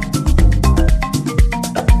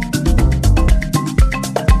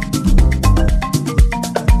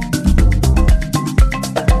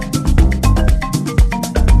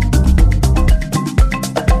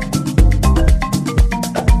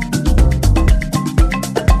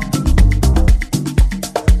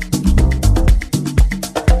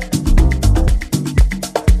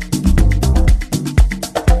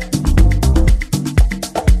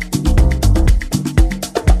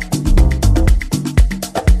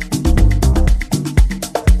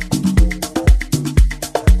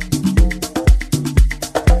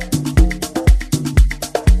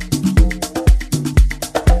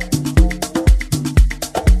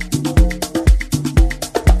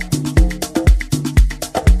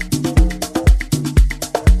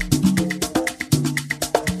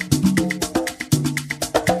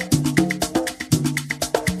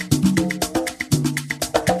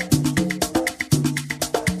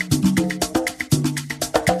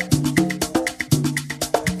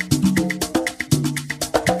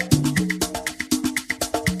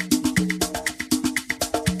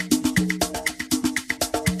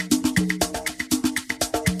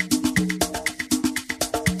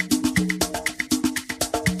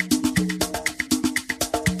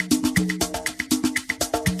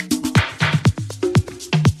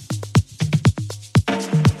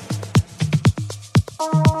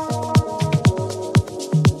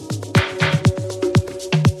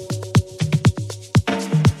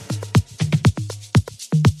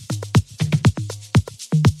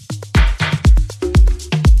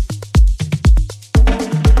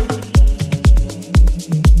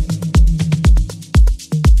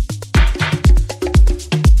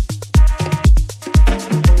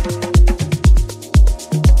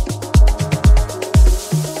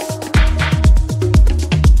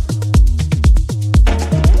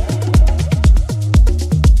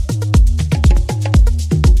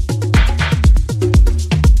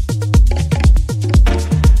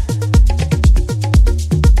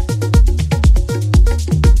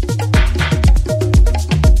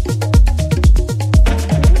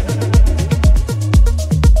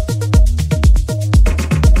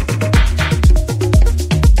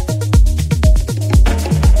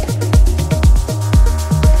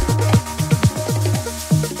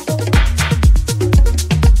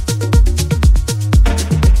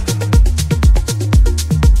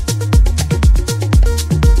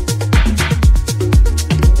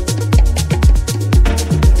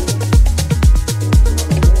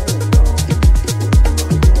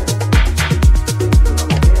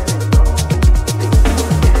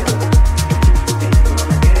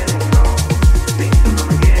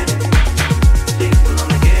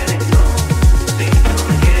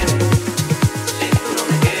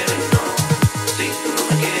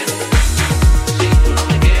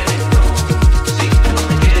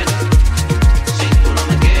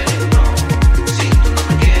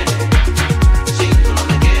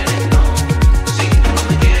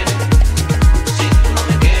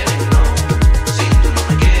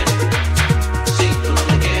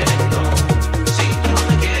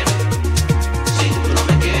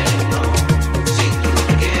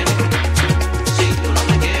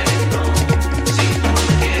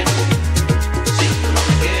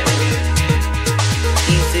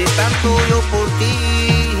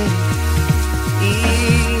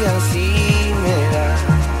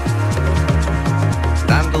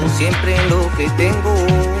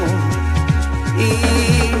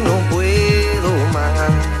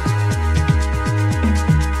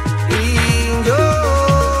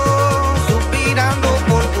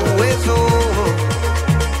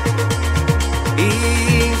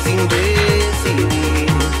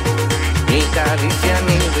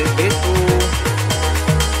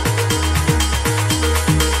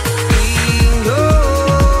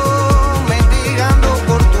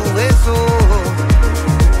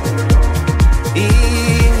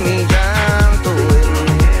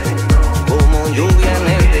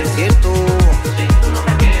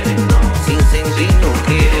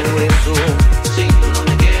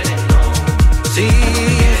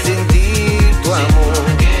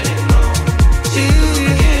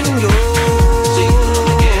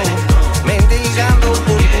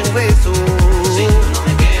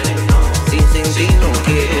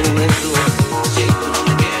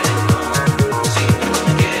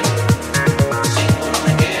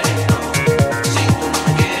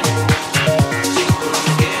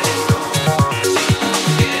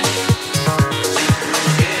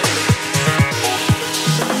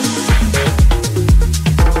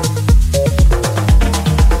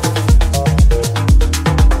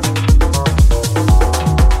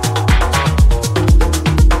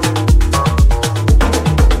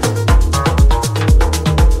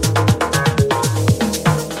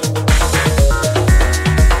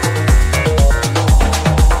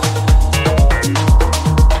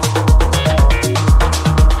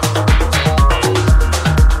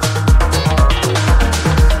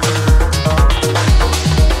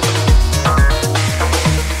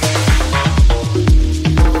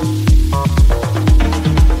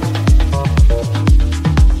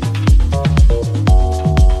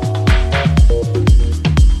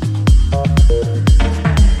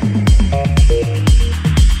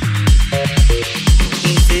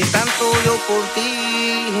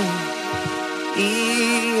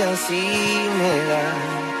 así me da,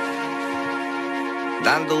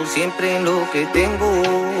 dando siempre lo que tengo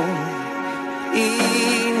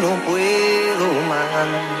y no puedo más.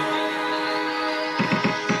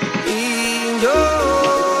 Y yo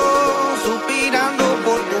suspirando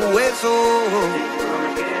por tu hueso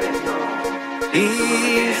y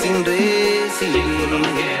sin recibir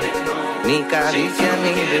ni caricia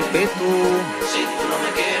ni respeto. Si tú no me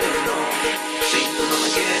quieres, no. Si tú no me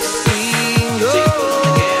quieres, y yo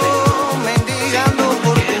mendigando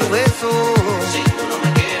por tu beso. Si tú no me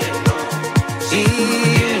quieres, no. Y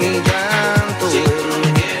mi llanto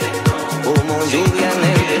como lluvia en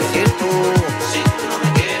el desierto. Si tú no me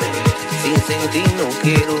quieres, sin sentir no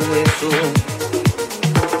quiero eso.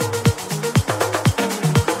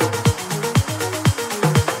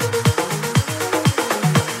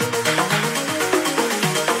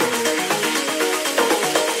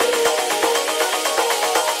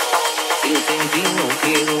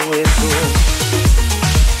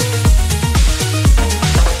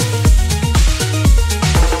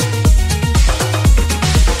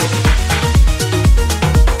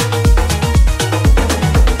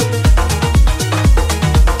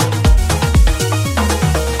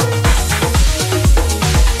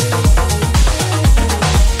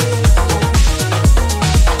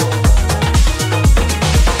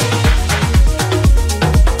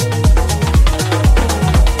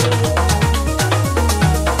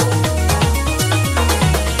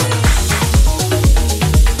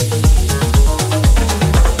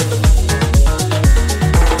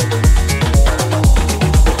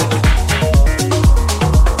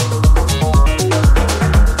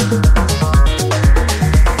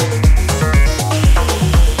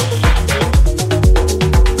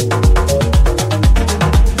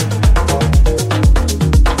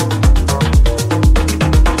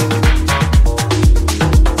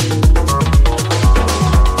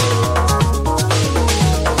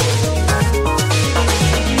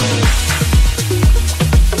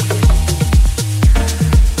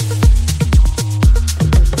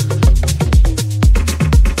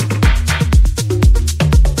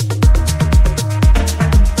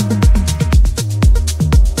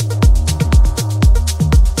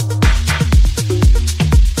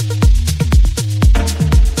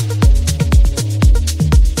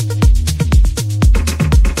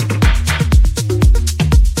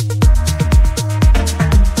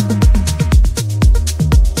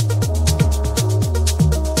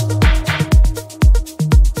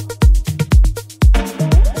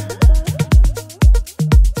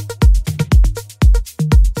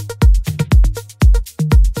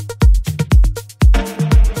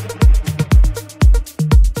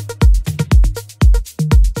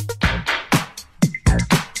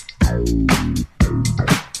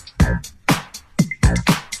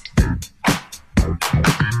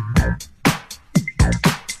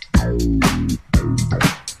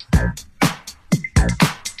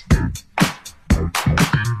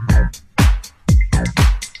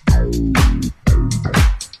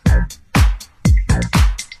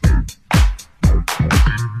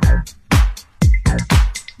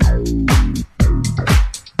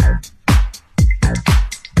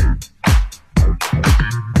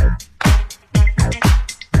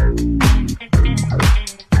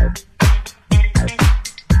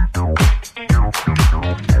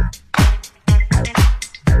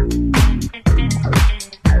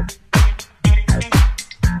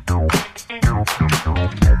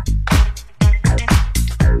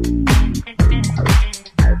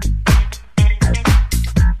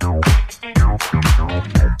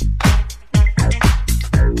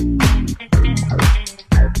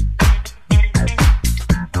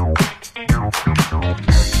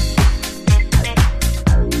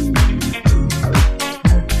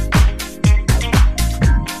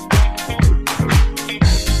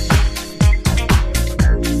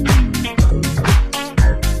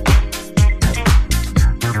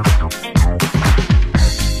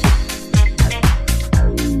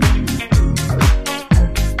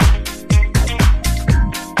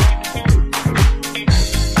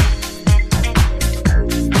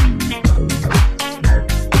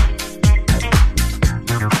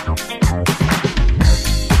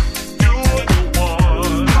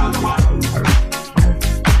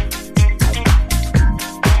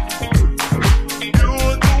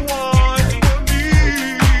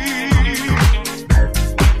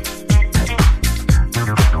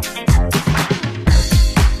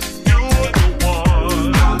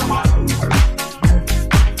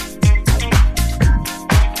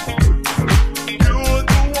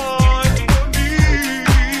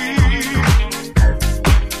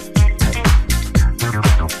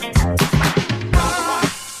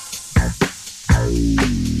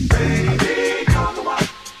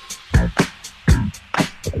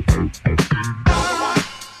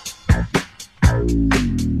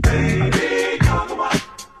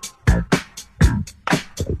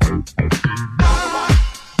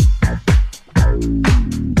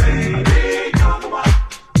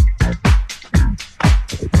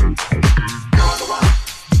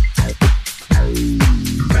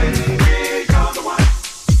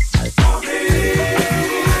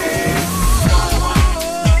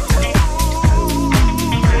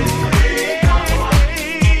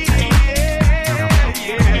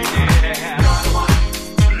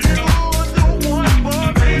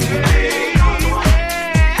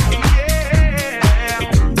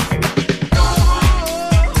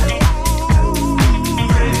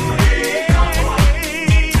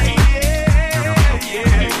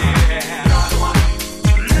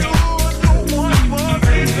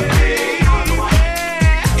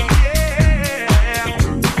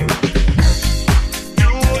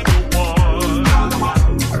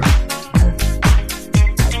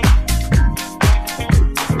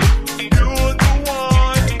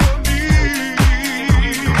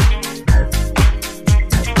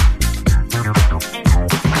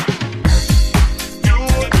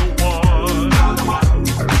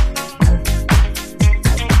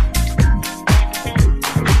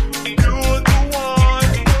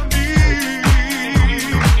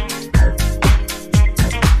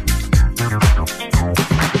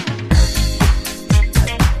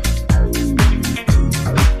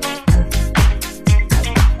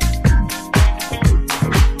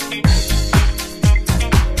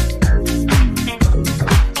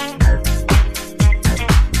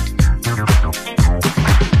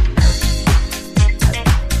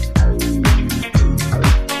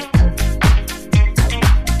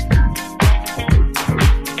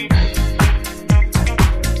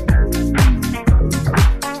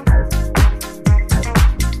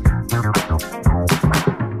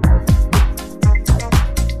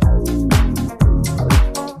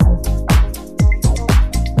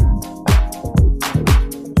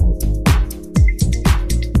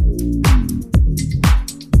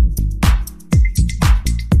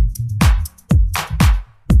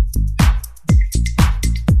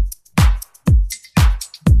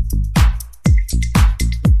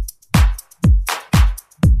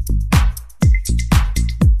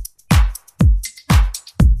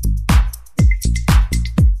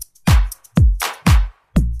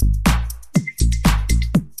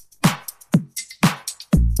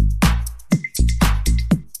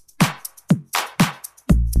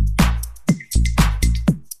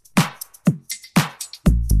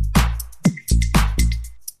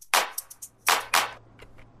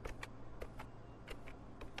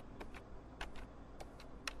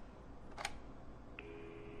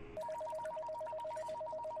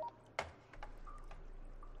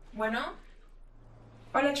 Bueno.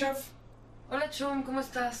 Hola, Chof. Hola, Chum, ¿cómo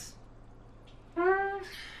estás?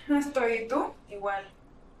 No estoy. ¿Y tú? Igual.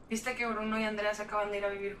 ¿Viste que Bruno y Andrea se acaban de ir a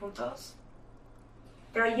vivir juntos?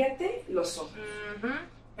 Cállate los ojos.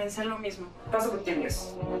 Pensé lo mismo. Paso por ti,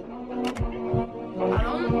 Inés.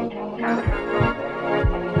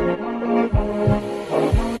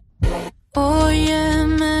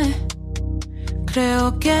 Óyeme,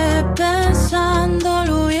 creo que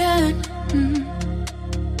pensándolo bien,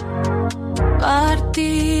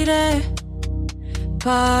 partiré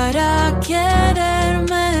para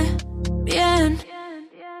quererme bien.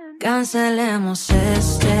 Cancelemos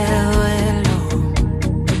este duelo,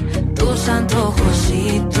 tus antojos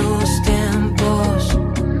y tus tiempos.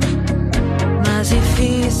 Más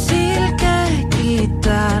difícil que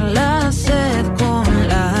quitar la sed con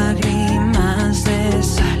lágrimas de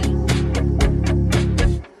sal.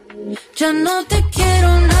 Ya no te quiero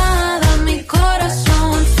nada, mi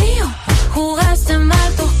corazón frío. Jugaste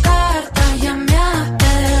mal tus cartas, ya me has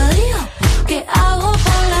perdido. ¿Qué hago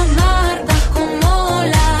con las marcas? ¿Cómo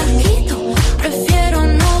las quito? Prefiero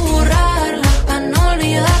no borrarlas para no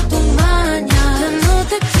olvidar tu maña. Ya no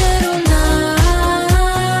te quiero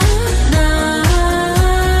nada.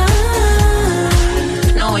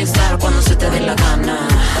 No voy a estar cuando se te dé la gana.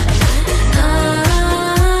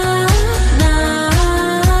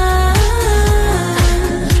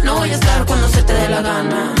 No voy a estar cuando se te dé la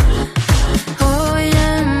gana.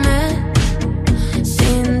 Óyeme,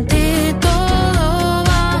 sin ti todo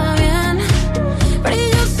va bien.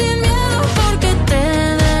 Brillo sin miedo porque te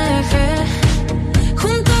dejé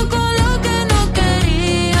junto con lo que no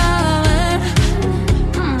quería ver.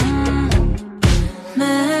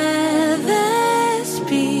 Me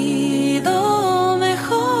despido,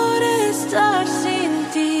 mejor estar sin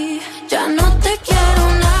ti. Ya no te quiero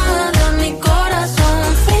nada, mi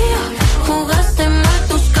corazón frío. Jugaste mal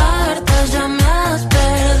tus cartas, ya me has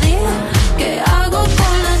perdido. ¿Qué hago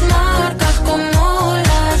con las marcas? ¿Cómo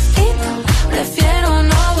las quito? Prefiero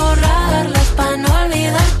no borrarlas para no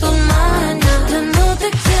olvidar tus mañas. Ya no te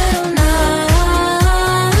quiero nada.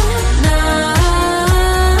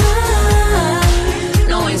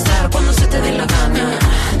 No voy a estar cuando se te dé la gana.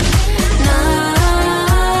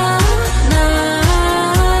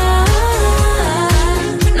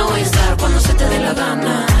 No voy a estar cuando se te dé la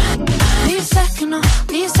gana. Dices que no,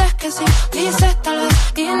 dices que sí, dices tal vez.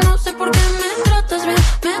 Y no sé por qué me tratas bien,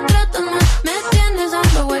 me tratas mal. Me tienes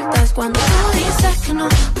dando vueltas cuando tú dices que no,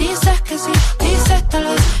 dices que sí, dices tal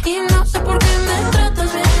vez. Y no sé por qué me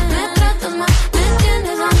tratas bien, me tratas mal. Me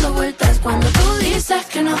tienes dando vueltas cuando tú dices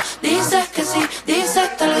que no, dices que sí,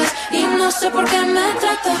 dices tal vez. Y no sé por qué me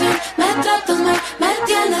tratas bien, me tratas mal. Me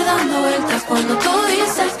tienes dando vueltas cuando tú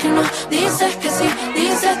dices que no, dices que sí,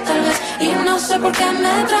 dices tal vez. Y no sé por qué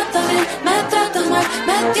me tratas bien, me tratas mal.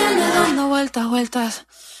 Me tienes dando vueltas, vueltas.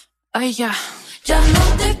 Ay, ya. Ya no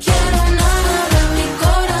te quiero nada, mi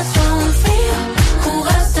corazón frío.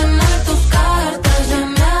 Jugaste mal tus cartas, ya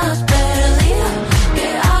me has perdido. ¿Qué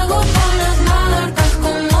hago con las marcas?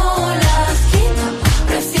 ¿Cómo las quito?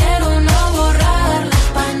 Prefiero no borrarlas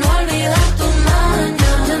para no olvidar tu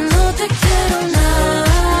maña. Ya no te quiero nada.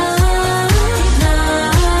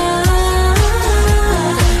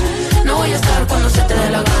 No voy a estar cuando se te dé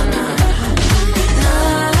la gana.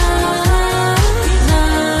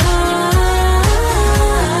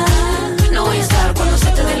 No voy a estar cuando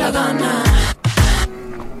se te dé la gana.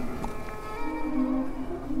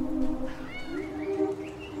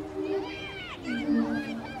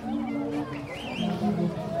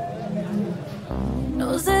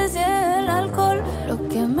 No sé si es el alcohol lo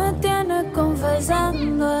que me tiene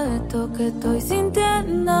confesando esto que estoy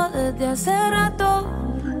sintiendo desde hace rato.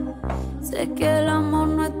 Sé que el amor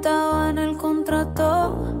no estaba en el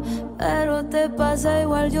contrato, pero te pasa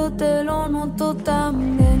igual, yo te lo noto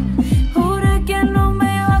también. Juré que no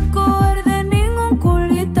me iba a coger de ningún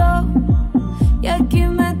culito, y aquí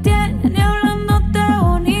me tiene hablándote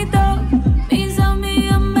bonito. Mis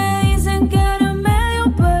amigas me dicen que eres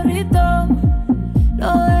medio perrito.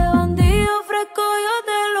 Lo de bandido fresco yo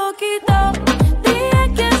te lo quito. Dije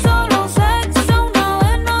que solo sexo una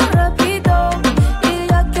vez no repito. Y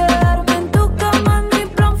ya quedarme en tu cama es mi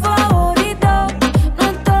plan favorito. No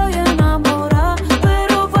estoy enamorada,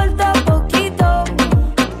 pero falta poquito.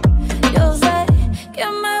 Yo sé que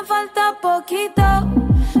me falta poquito.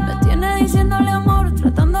 Me tiene diciéndole amor,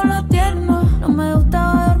 tratándolo tierno. No me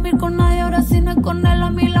gustaba dormir con nadie, ahora si no es con él a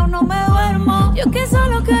mi lado no me duermo. Yo que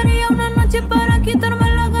solo quería una noche para quitarme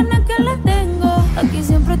las ganas que le tengo. Aquí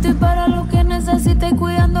siempre estoy para lo que necesite y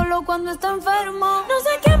cuidándolo cuando está enfermo. No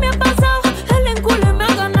sé qué me ha pasado, el enculo me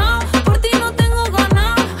ha ganado. Por ti no tengo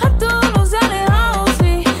ganas, a todos los he alejado,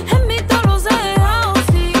 sí.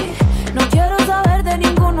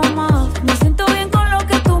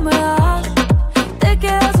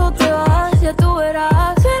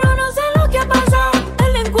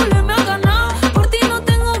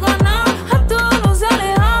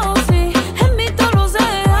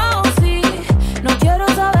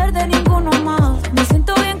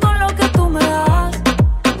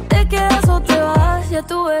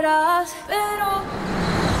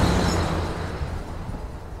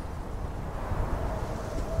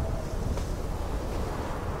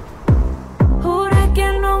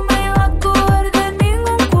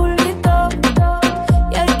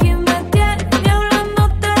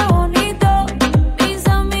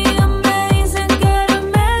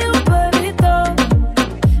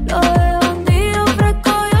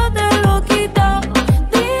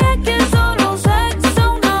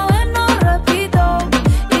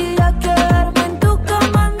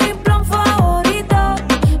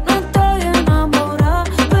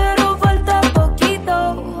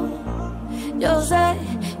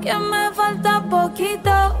 que me falta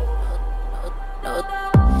poquito.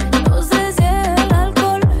 No sé si es el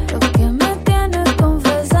alcohol lo que me tiene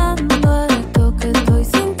confesando esto que estoy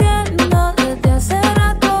sintiendo desde hace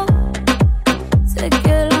rato. Sé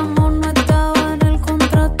que el amor no estaba en el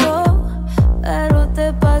contrato, pero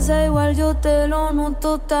te pasa igual, yo te lo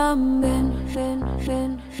noto también.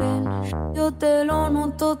 Yo te lo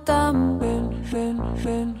noto también.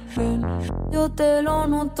 Yo te lo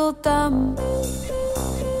noto también.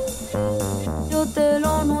 Yo te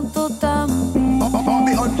lo noto también.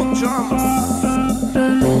 Bobby on the drums.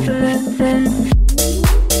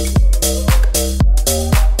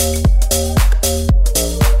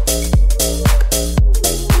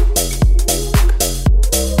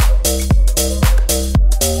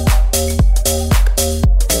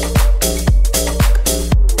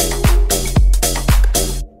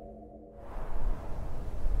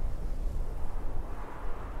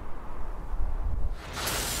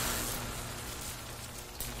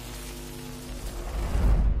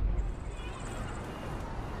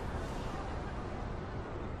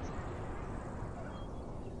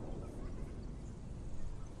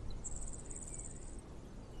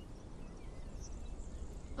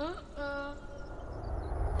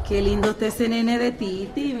 Qué lindo está ese nene de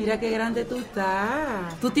Titi. Mira qué grande tú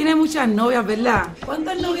estás. Tú tienes muchas novias, ¿verdad?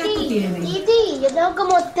 ¿Cuántas novias tú tienes? Titi, yo tengo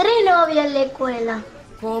como 3 novias en la escuela.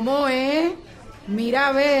 ¿Cómo es? Mira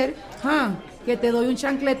a ver, que te doy un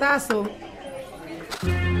chancletazo.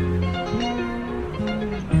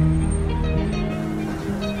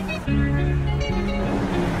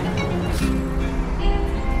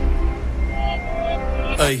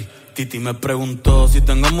 Ey, Titi me preguntó si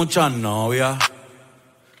tengo muchas novias.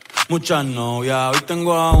 Muchas novias, hoy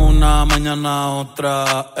tengo a una, mañana a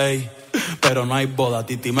otra, ey. Pero no hay boda.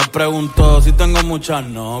 Titi me preguntó si tengo muchas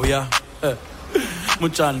novias.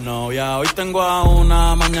 Muchas novias, hoy tengo a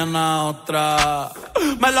una, mañana a otra.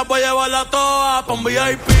 Me las voy a llevar a todas pa' un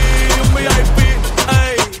VIP,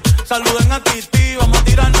 ey. Saluden a Titi, vamos a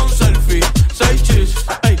tirarnos un selfie. 6 chis,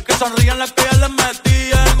 ey. Que sonrían las que ya les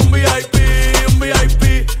metí en un VIP,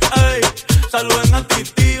 ey. Saluden a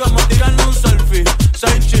Titi, vamos a tirarnos un selfie.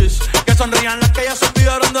 6 chis, que sonrían las que ya se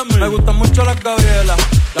olvidaron de mí. Me gustan mucho las Gabriela,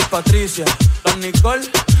 las Patricia, las Nicole,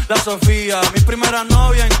 la Sofía. Mi primera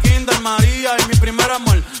novia en Kinder María y mi primer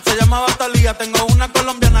amor se llamaba Talía. Tengo una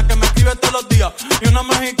colombiana que me escribe todos los días y una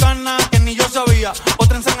mexicana que ni yo sabía.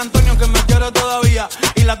 Otra en San Antonio que me quiere todavía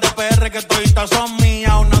y las de PR que toditas son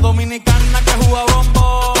mías. Una dominicana que juega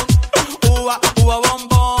bombón, uva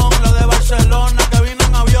bombón. La de Barcelona que vino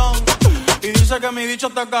en avión y dice que mi bicho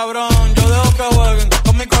está cabrón. Yo dejo que jueguen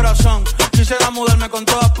con mi corazón. Quisiera mudarme con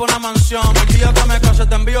todas por una mansión. El día que me case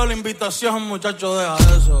te envío la invitación, muchacho, deja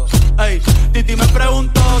eso. Ey, Titi me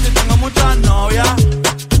preguntó si tengo muchas novias.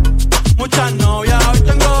 Muchas novias, hoy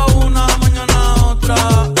tengo una, mañana otra,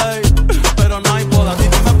 ey. Pero no hay boda.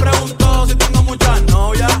 Titi me preguntó si tengo muchas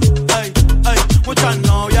novias. Ey, muchas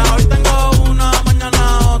novias, hoy tengo una,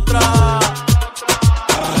 mañana otra.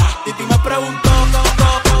 Titi me preguntó.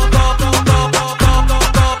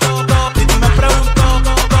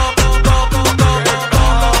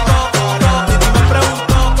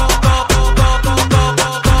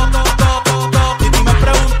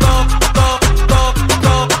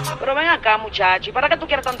 Muchacho, ¿y para qué tú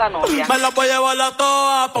quieres tanta novia? Me la voy a llevar a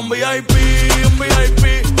todas pa' un VIP,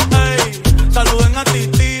 ey. Saluden a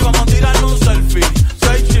Titi, vamos a tirarle un selfie.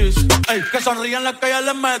 6 chis, ey. Que sonrían las que ya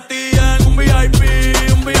les metí en un VIP, ey.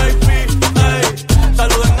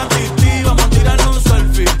 Saluden a Titi, vamos a tirarle un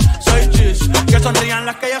selfie. 6 chis, que sonrían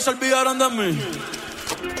las que ya se olvidaron de mí.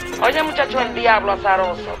 Oye, muchacho, el diablo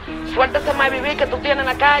azaroso. Suéltese más vivir que tú tienes en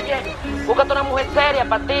la calle. Búscate una mujer seria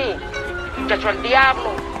para ti. Muchacho, el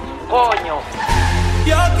diablo. Coño.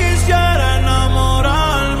 Yo quisiera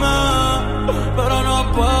enamorarme, pero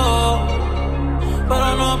no puedo,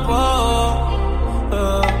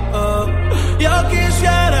 Yo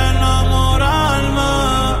quisiera enamorarme,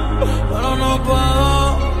 pero no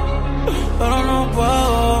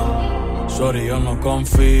puedo. Sorry, yo no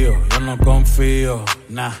confío,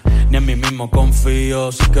 nah, ni en mí mismo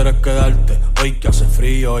confío. Si quieres quedarte, hoy que hace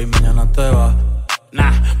frío y mañana te vas.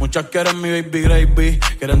 Nah, muchas quieren mi baby gravy,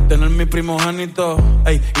 quieren tener mi primogénito,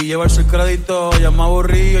 ey, y llevarse el crédito. Ya me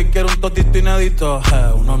aburrí y quiero un totito inédito.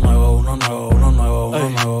 Uno nuevo.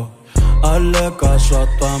 Hazle caso a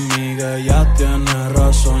tu amiga, ella tiene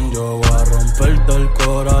razón. Yo voy a romperte el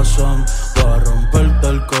corazón,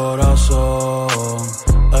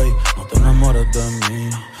 ey, no te enamores de mí,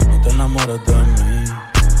 ey,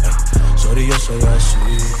 sorry, yo soy así,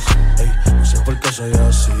 ey, no sé por qué soy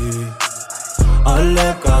así.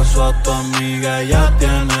 Hazle caso a tu amiga, ella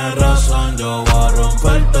tienes razón. Yo voy a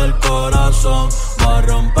romperte el corazón, voy a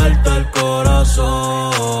romperte el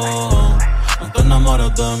corazón. No te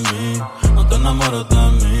enamores de mí, no te enamores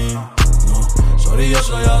de mí. No, sorry, yo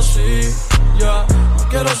soy así. Ya, no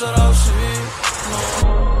quiero ser así.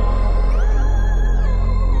 No.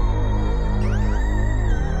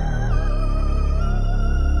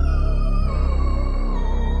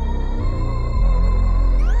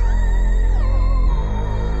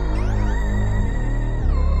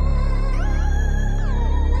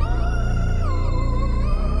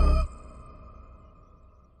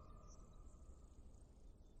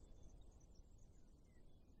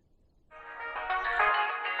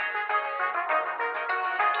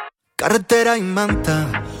 Carretera y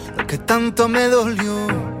manta, lo que tanto me dolió,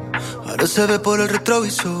 ahora se ve por el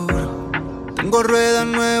retrovisor. Tengo ruedas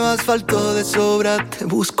nuevas, asfalto de sobra, te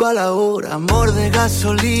busco a la hora. Amor de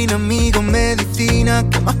gasolina, amigo, medicina,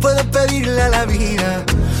 ¿qué más puedo pedirle a la vida?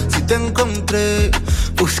 Si te encontré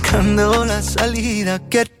buscando la salida,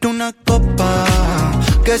 quiero una copa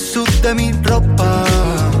que sude mi ropa.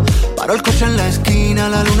 Paro el coche en la esquina,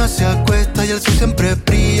 la luna se acuesta y el sol siempre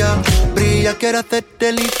brilla, brilla. Quiero hacerte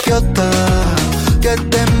el idiota, que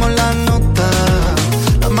demos la nota.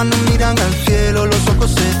 Las manos miran al cielo, los ojos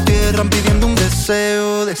se cierran pidiendo un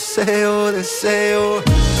deseo, deseo, deseo.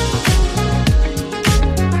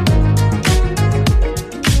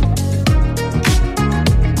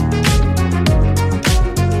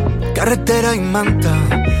 Carretera y manta,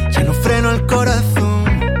 ya no freno el corazón,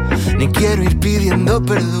 ni quiero ir pidiendo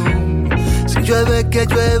perdón. Si llueve que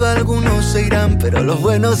llueva, algunos se irán, pero los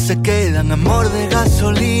buenos se quedan. Amor de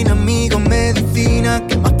gasolina, amigo, medicina,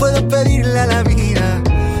 ¿qué más puedo pedirle a la vida?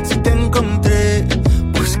 Si te encontré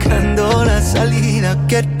buscando la salida,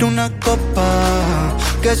 quiero una copa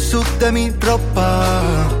que sude mi ropa.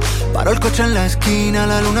 Paro el coche en la esquina,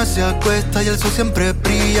 la luna se acuesta y el sol siempre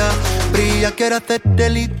brilla, brilla. Quiero hacerte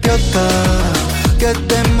el idiota, que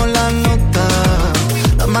demos la nota.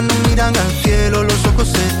 Las manos miran al cielo, los ojos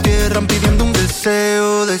se cierran pidiendo un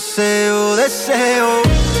deseo, deseo, deseo.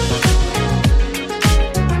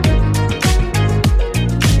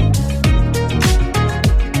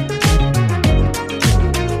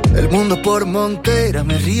 El mundo por montera,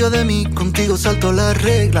 me río de mí, contigo salto la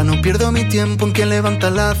regla. No pierdo mi tiempo en quien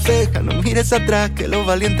levanta la ceja. No mires atrás que los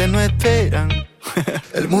valientes no esperan.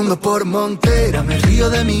 El mundo por montera, me río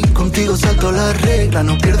de mí, contigo salto la regla.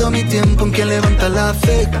 No pierdo mi tiempo en quien levanta la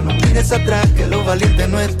ceja. No mires atrás que los valientes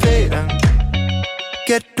no esperan.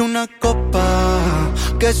 Quiero una copa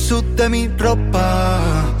que sude mi ropa.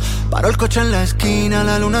 Paro el coche en la esquina,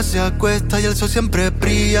 la luna se acuesta y el sol siempre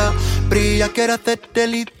brilla, brilla. Quiero hacerte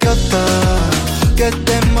el idiota, que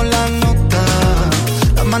demos la nota.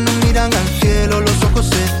 Las manos miran al cielo, los ojos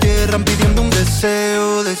se cierran pidiendo un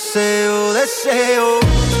deseo, deseo, deseo.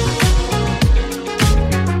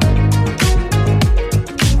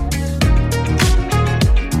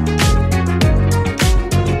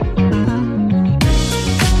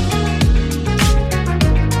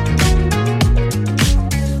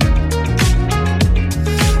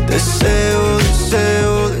 Deseo,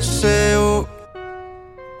 deseo, deseo.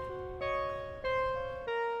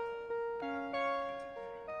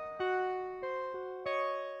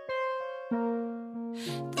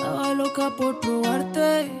 Estaba loca por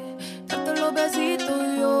probarte, darte los besitos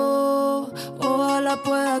yo. Ojalá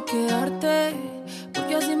pueda quedarte,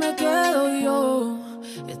 porque así me quedo yo.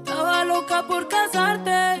 Estaba loca por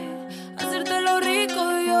casarte, hacerte lo rico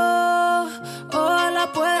yo.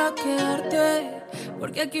 Ojalá pueda quedarte,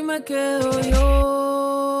 porque aquí me quedo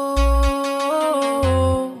yo.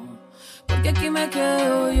 Porque aquí me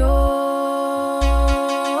quedo yo.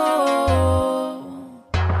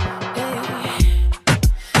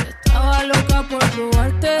 Estaba loca por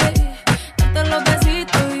probarte, darte los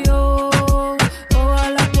besitos yo.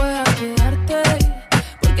 Ojalá pueda quedarte,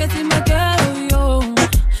 porque si me quedo yo.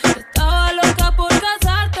 Estaba loca por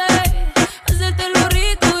casarte, hacerte lo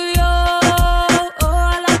rico yo.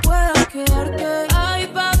 Ojalá pueda quedarte. Ay,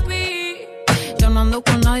 papi, yo no ando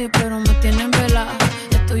con nadie, pero me tienen vela.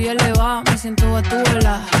 Estoy elevada, me siento a tu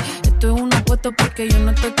vela. Esto es una apuesta porque yo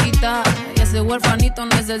no estoy quita. Y ese huerfanito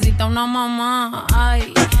necesita una mamá.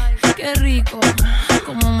 Ay, qué rico,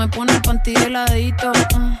 como me pone el panty heladito.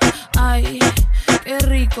 Ay, qué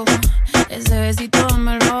rico, ese besito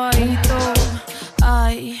dámelo bajito.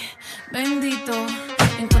 Ay, bendito,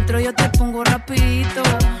 encuentro yo te pongo rapidito.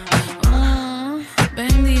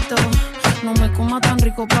 Bendito, no me coma tan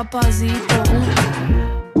rico, papacito.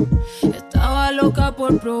 Estaba loca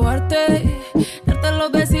por probarte, darte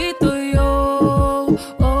los besitos yo.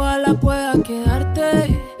 Ojalá pueda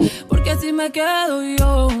quedarte, porque así me quedo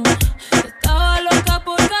yo. Estaba loca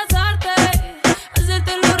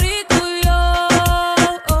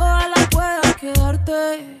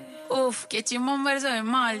echemos un verso de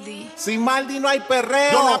Maldi. Sin Maldi no hay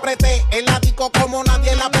perreo. Yo la apreté en la disco como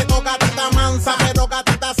nadie la apretó, gatita mansa. Pero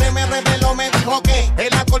gatita se me reveló, me dijo que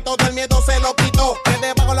el alcohol todo el miedo se lo quitó. Que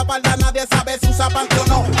debajo la espalda nadie sabe si usa panty o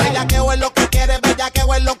no. Bellaqueo es lo que quiere,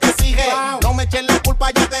 bellaqueo es lo que exige. No me eches la culpa,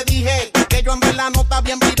 ya te dije que yo en verdad no está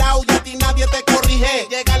bien virado y a ti nadie te corrige.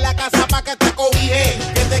 Llega a la casa pa' que te cobije,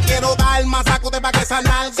 que te quiero dar más saco de pa' que esa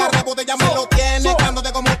nalga. Rebote ya me lo tienes,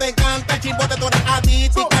 cándote como te encanta. El chimbote tú eres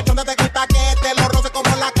adicto y cachonde te gusta que te lo roce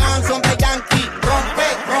como la canción de Yankee. Rompe,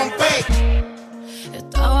 rompe.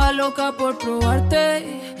 Estaba loca por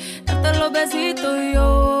probarte, darte los besitos y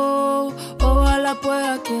yo ojalá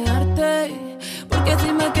pueda quedarte, porque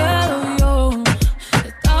si me quedo yo.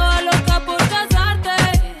 Estaba loca por casarte,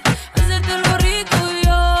 hacerte lo rico y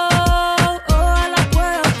yo ojalá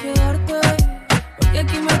pueda quedarte, porque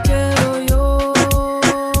aquí me quedo yo.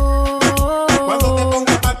 Cuando te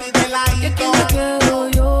pongas pa' ti de ladito, aquí me quedo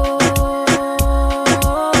yo.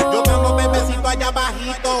 Yo te ando bebecito allá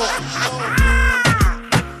abajito.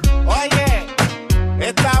 Oye,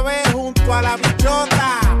 esta vez junto a la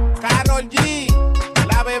bichota, Karol G,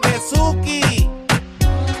 la Bebezuki,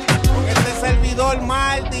 con este servidor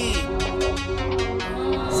Maldi.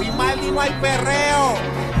 Sin Maldi no hay perreo.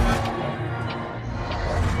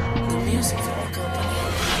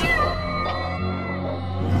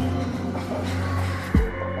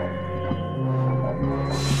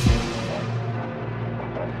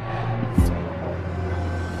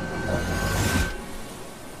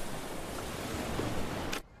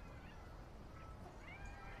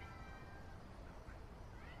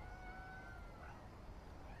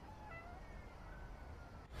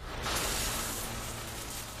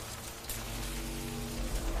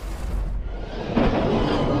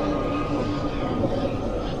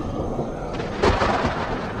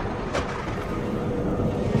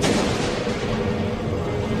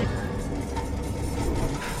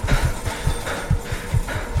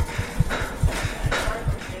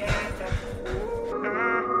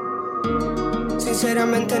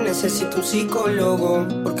 Sinceramente necesito un psicólogo,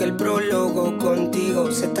 porque el prólogo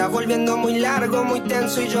contigo se está volviendo muy largo, muy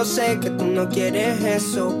tenso, y yo sé que tú no quieres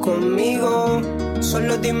eso conmigo.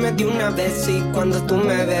 Solo dime de una vez si cuando tú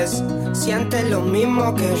me ves sientes lo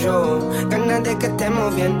mismo que yo. Ganas de que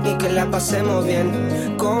estemos bien y que la pasemos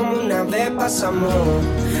bien, como una vez pasamos.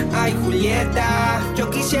 Ay, Julieta, yo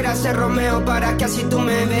quisiera ser Romeo para que así tú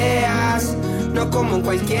me veas. No como un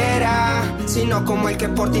cualquiera, sino como el que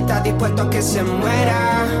por ti está dispuesto a que se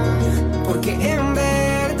muera. Porque en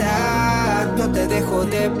verdad no te dejo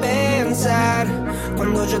de pensar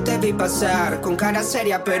cuando yo te vi pasar, con cara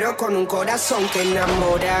seria pero con un corazón que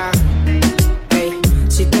enamora. Hey,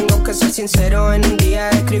 si tengo que ser sincero, en un día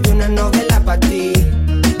escribí una novela para ti,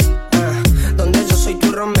 donde yo soy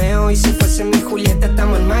tu Romeo y si fuese mi Julieta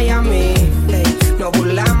estamos en Miami. Hey, nos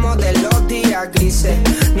burlamos de los días grises,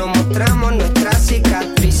 nos mostramos nuestras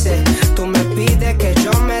cicatrices. Tú me pides que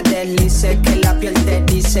yo me deslice, que la piel te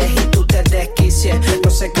dice y tú te desquicies.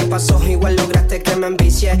 No sé qué pasó, igual lograste que me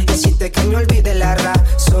envicie. Hiciste que me olvide la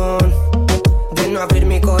razón de no abrir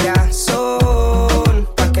mi corazón,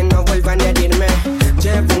 pa' que no vuelvan a herirme.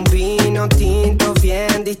 Llevo un vino tinto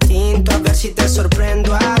bien distinto, a ver si te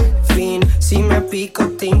sorprendo al fin. Si me pico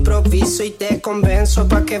te improviso y te convenzo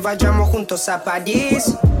pa' que vayamos juntos a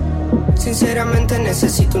París. Sinceramente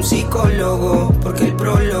necesito un psicólogo, porque el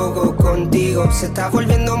prólogo contigo se está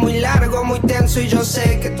volviendo muy largo, muy tenso, y yo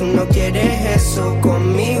sé que tú no quieres eso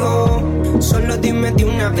conmigo. Solo dime de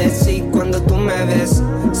una vez si cuando tú me ves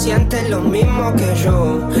sientes lo mismo que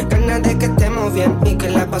yo. Ganas de que estemos bien y que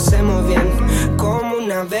la pasemos bien, como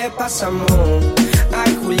una vez pasamos.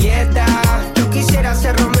 Ay, Julieta, yo quisiera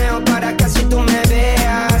ser Romeo para que así tú me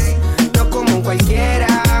veas. No como un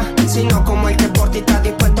cualquiera, sino como el que por ti está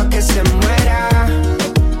dispuesto a que se muera.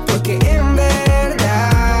 Porque en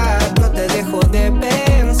verdad no te dejo de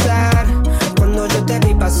pensar cuando yo te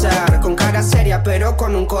vi pasar, con cara seria pero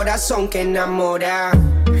con un corazón que enamora.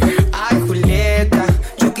 Ay, Julieta,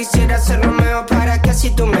 yo quisiera ser Romeo para que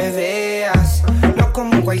así tú me veas. No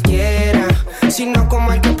como cualquiera, sino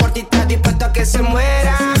como el que por ti está dispuesto a que se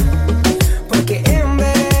muera. Porque en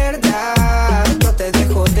verdad no te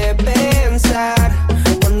dejo de pensar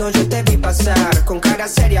cuando yo te vi pasar, con cara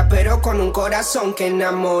seria pero con un corazón que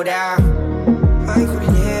enamora. Ay,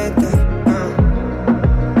 Julieta.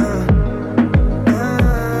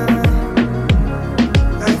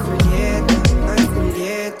 Ay, Julieta, ay,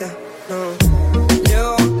 Julieta, no.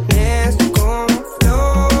 Leones con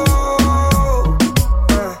flow,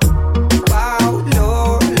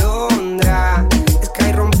 Paulo Londra,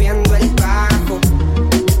 Sky rompiendo el bajo.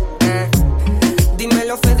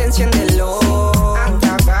 Dímelo, Fede, enciéndelo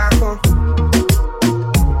hasta abajo.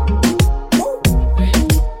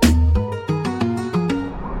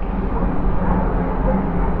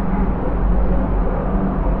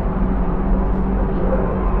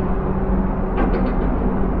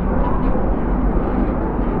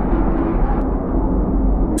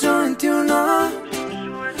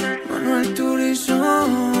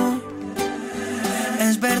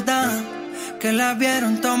 que la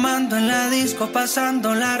vieron tomando en la disco,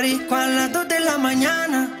 pasando la rico a las 2 de la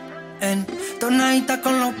mañana, en tonadita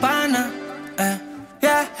con los panas,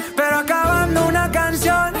 yeah, pero acabando una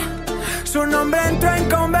canción, su nombre entró en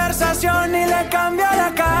conversación y le cambió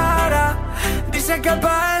la cara. Dice que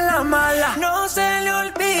pa' en la mala no se le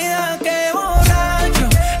olvida que borracho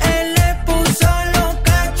él le puso los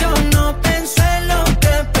cachos, no pensó en lo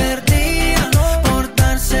que perdía por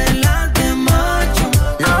dársela de macho.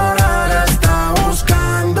 Y ahora la está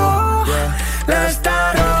buscando, la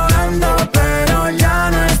está rogando, pero ya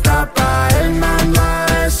no está pa' él, mandó a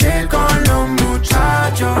decir con los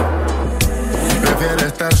muchachos. Prefiere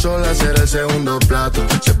estar sola, ser el segundo plato.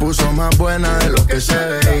 Se puso más buena de lo que se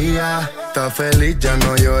veía. Está feliz, ya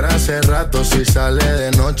no llora hace rato. Si sale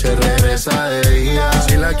de noche, regresa de día.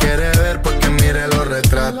 Si la quiere ver, porque mire los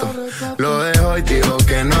retratos. Lo dejó y dijo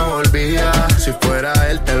que no volvía. Si fuera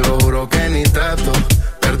él, te lo juro que ni trato.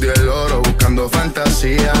 Perdió el oro buscando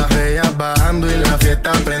fantasía. Ellas bajando y la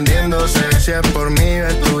fiesta prendiéndose. Si es por mí,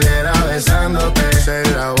 estuviera besándote. Se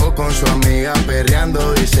grabó con su amiga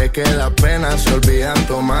perreando. Dice que las penas se olvidan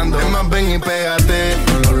tomando. Es más, ven y pégate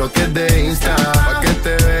con los bloques de Insta, pa' que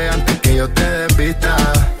te vea antes que yo te desvista.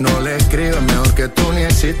 No le escribes, mejor que tú ni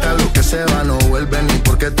existas. Lo que se va no vuelve, ni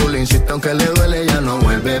porque tú le insistas. Aunque le duele, ya no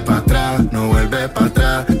vuelve para atrás. No vuelve para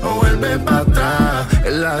atrás, no vuelve para atrás.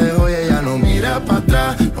 Él la dejó y ella no mira para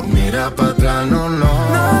atrás. No mira para atrás, no, no.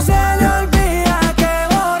 No se le olvida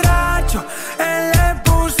que borracho él le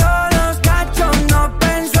puso los cachos, no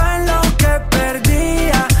pensó en lo que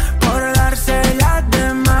perdía por dárselas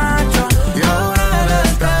de macho. Y ahora la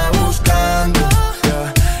está buscando,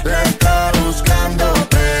 la está buscando,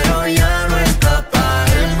 pero ya no está pa'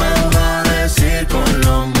 él, mandó a decir con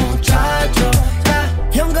los muchachos.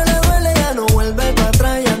 Y aunque le duele, ya no vuelve para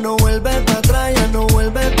atrás, ya no vuelve para atrás, ya no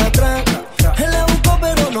vuelve para atrás. Él la buscó,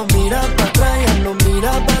 pero no mira para atrás, ya no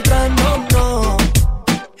mira para atrás, no, no.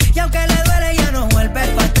 Y aunque le duele, ya no vuelve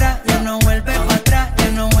para atrás, ya no vuelve para atrás,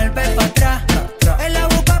 ya no vuelve para atrás. Él la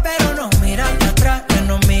busca, pero no mira para atrás, ya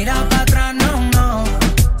no mira para atrás, no, no.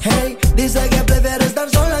 Hey, dice que prefiere estar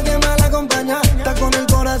sola que mal acompañada. Está con el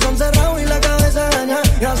corazón cerrado y la cabeza dañada.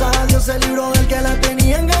 Gracias a Dios se libró del que la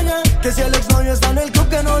tenía engañada. Que si el exnovio está en el club,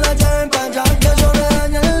 que no la lleven pa' allá. Que eso le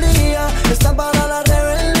daña el día, está para la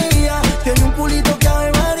rebeldía. Tiene un pulito que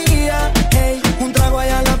Ave María. Hey, un trago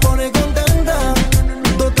allá la pone contenta.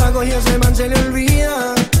 2 tragos y ese man se le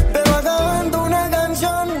olvida. Pero acabando una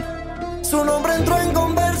canción, su nombre entró en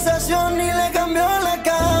conversación y le cambió la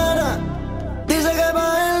cara. Dice que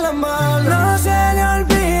va en la mala. No se le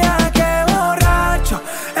olvida que borracho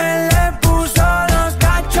él le puso los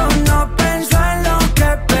cachos, no pensó en lo que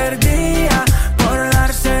perdía por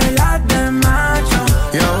dárselas de macho.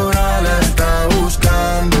 Y ahora la está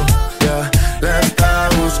buscando, ya la está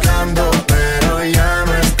buscando, pero ya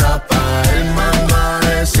no está pa' él, mandó a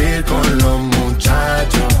decir con los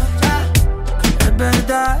muchachos. Es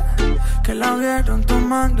verdad que la vieron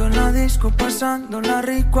tomando en la disco, pasando la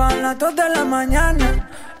rico a las 2 de la mañana,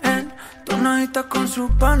 en tonadita con su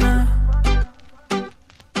pana.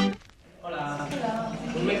 Hola.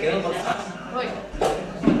 Pues me quedo con voy.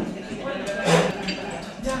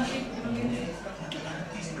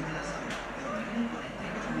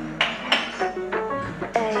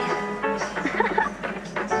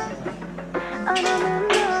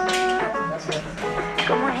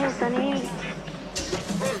 ¿Cómo es eso, Nick?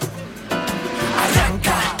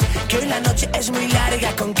 Arranca, que hoy la noche es muy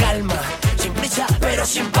larga, con calma, sin prisa pero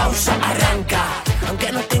sin pausa. Arranca,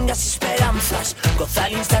 aunque no tengas esperanzas, goza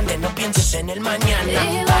al instante, no pienses en el mañana.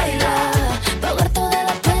 Y baila, pagar todas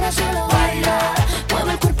las penas, solo baila.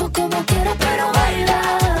 Mueve el cuerpo como quiera, pero baila.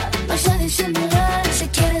 No sé disimular, si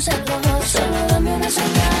quieres algo, solo dame una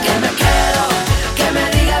señal. Que me quedo, que me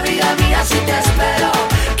diga vida mía si te espero.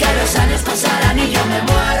 Que los años pasarán y yo me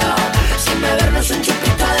muero, sin bebernos un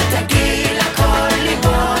chupito de tequila con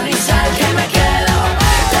limón y sal. Que me quedo,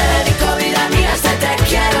 te dedico vida mía, este te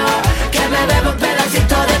quiero. Que me bebo un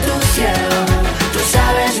pedacito de tu cielo. Tú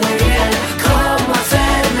sabes muy bien cómo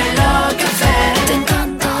hacerme enloquecer. Te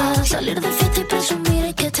encanta salir de fiesta y presumir,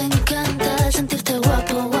 y que te encanta sentirte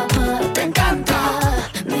guapo, guapa. Te encanta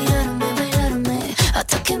mirarme, bailarme,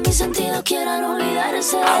 hasta que mis sentidos quieran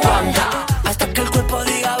olvidarse. Aguanta, hasta que el cuerpo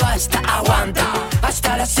diga basta. Aguanta,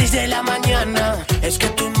 hasta las 6 de la mañana. Es que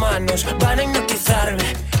tus manos van a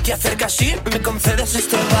hipnotizarme. Te acercas y me concedes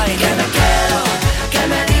este baile. Que me quedo, que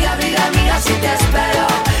me diga vida mía si te espero.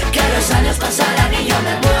 Que los años pasarán y yo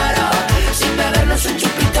me muero, sin bebernos un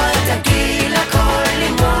chupito de tequila con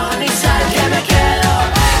limón y sal. Que me quedo,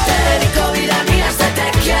 te dedico vida mía, este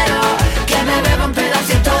te quiero. Que me beba un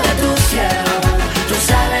pedacito de tu cielo. Tú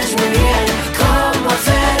sabes muy bien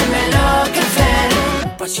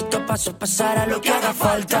paso pasará lo que haga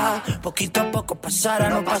falta. Poquito a poco pasará,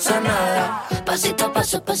 no pasa nada. Pasito a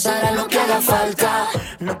paso pasará lo que haga falta.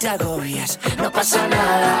 No te agobies, no pasa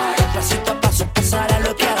nada. Pasito a paso pasará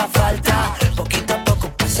lo que haga falta. Poquito a poco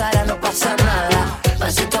pasará, no pasa nada.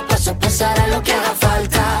 Pasito a paso pasará lo que haga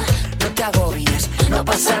falta. No te agobies, no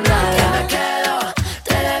pasa nada. Que me quedo,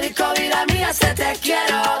 te dedico vida mía, se te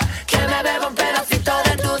quiero. Que me bebo un pedacito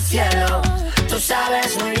de tu cielo. Tú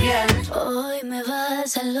sabes muy bien. Hoy me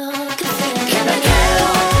vas a enloquecer. Que me quedo,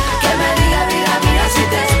 que me diga vida mía si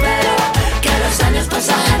te espero. Que los años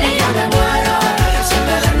pasan y yo me muero. Sin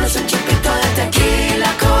bebernos un chupito de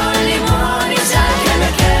tequila con limón y sal. Que me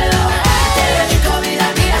quedo, te dedico vida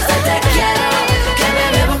mía, si te quiero. Que me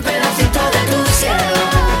bebo un pedacito de tu cielo.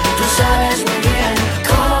 Tú sabes muy bien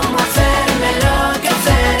cómo hacerme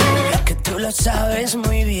enloquecer. Que tú lo sabes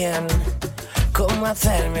muy bien cómo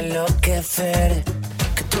hacerme enloquecer.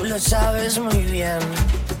 Que tú lo sabes muy bien.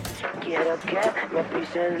 Quiero que me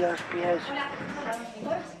pisen los pies.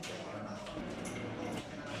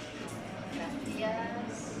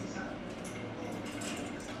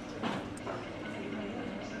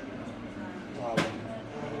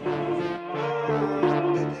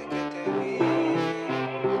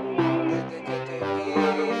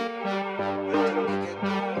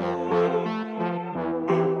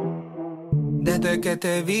 Desde que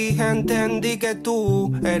te vi entendí que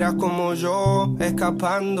tú eras como yo,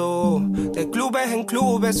 escapando de clubes en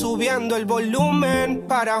clubes, subiendo el volumen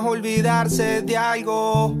para olvidarse de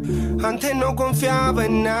algo. Antes no confiaba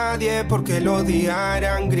en nadie porque los días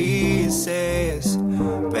eran grises,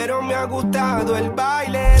 pero me ha gustado el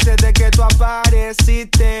baile desde que tú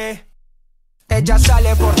apareciste. Ella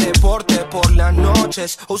sale por deporte por las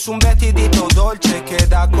noches. Usa un vestidito dolce que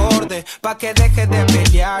da acorde pa' que deje de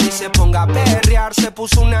pelear y se ponga a perrear. Se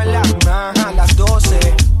puso una alarma a las 12.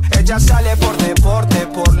 Ella sale por deporte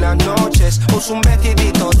por las noches. Usa un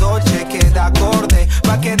vestidito dolce que da acorde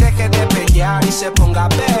pa' que deje de pelear y se ponga a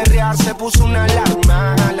perrear. Se puso una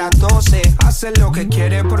alarma a las 12. Hace lo que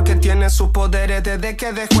quiere porque tiene sus poderes. Desde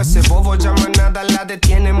que dejó ese bobo ya más nada la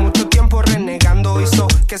detiene. Mucho tiempo renegando hizo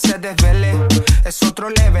que se desvele. Es otro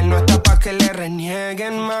level, no está pa' que le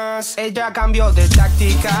renieguen más. Ella cambió de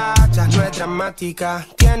táctica, ya no es dramática.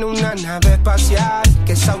 Tiene una nave espacial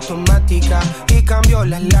que es automática y cambió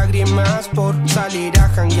las lágrimas por salir a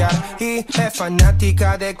janguear. Y es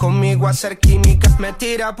fanática de conmigo hacer química. Me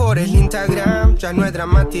tira por el Instagram, ya no es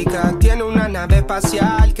dramática. Tiene una nave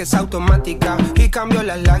espacial que es automática y cambió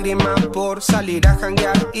las lágrimas por salir a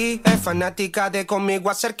janguear. Y es fanática de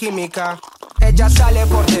conmigo hacer química. Ella sale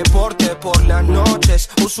por deporte por las noches.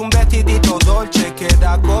 Usa un vestidito dolce que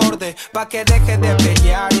da acorde pa' que deje de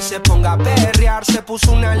pelear y se ponga a perrear. Se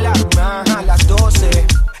puso una alarma a las 12.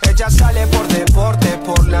 Ella sale por deporte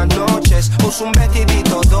por las noches. Usa un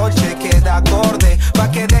vestidito dolce que da acorde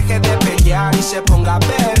pa' que deje de pelear y se ponga a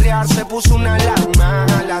perrear. Se puso una alarma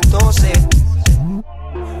a las 12.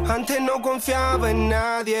 Antes no confiaba en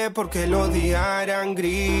nadie porque los días eran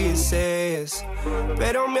grises,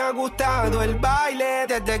 pero me ha gustado el baile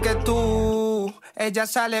desde que tú. Ella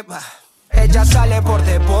sale por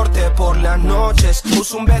deporte por las noches.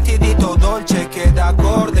 Usa un vestidito dolce que da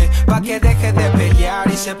acorde pa' que deje de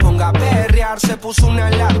pelear y se ponga a perrear. Se puso una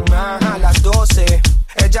alarma a las 12.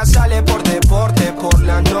 Ella sale por deporte por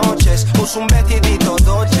las noches. Usa un vestidito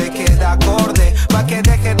dolce que da acorde pa' que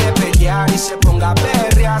deje de pelear y se ponga a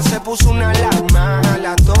perrear. Se puso una alarma a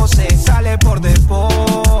las 12. Sale por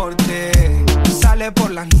deporte, sale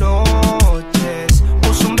por las noches.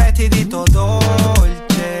 Usa un vestidito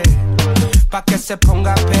dolce pa' que se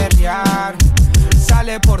ponga a perrear.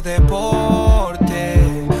 Sale por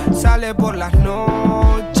deporte, sale por las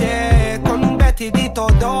noches con un vestidito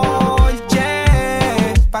dolce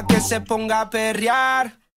pa' que se ponga a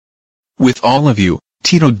perrear. With all of you,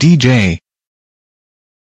 Tito DJ.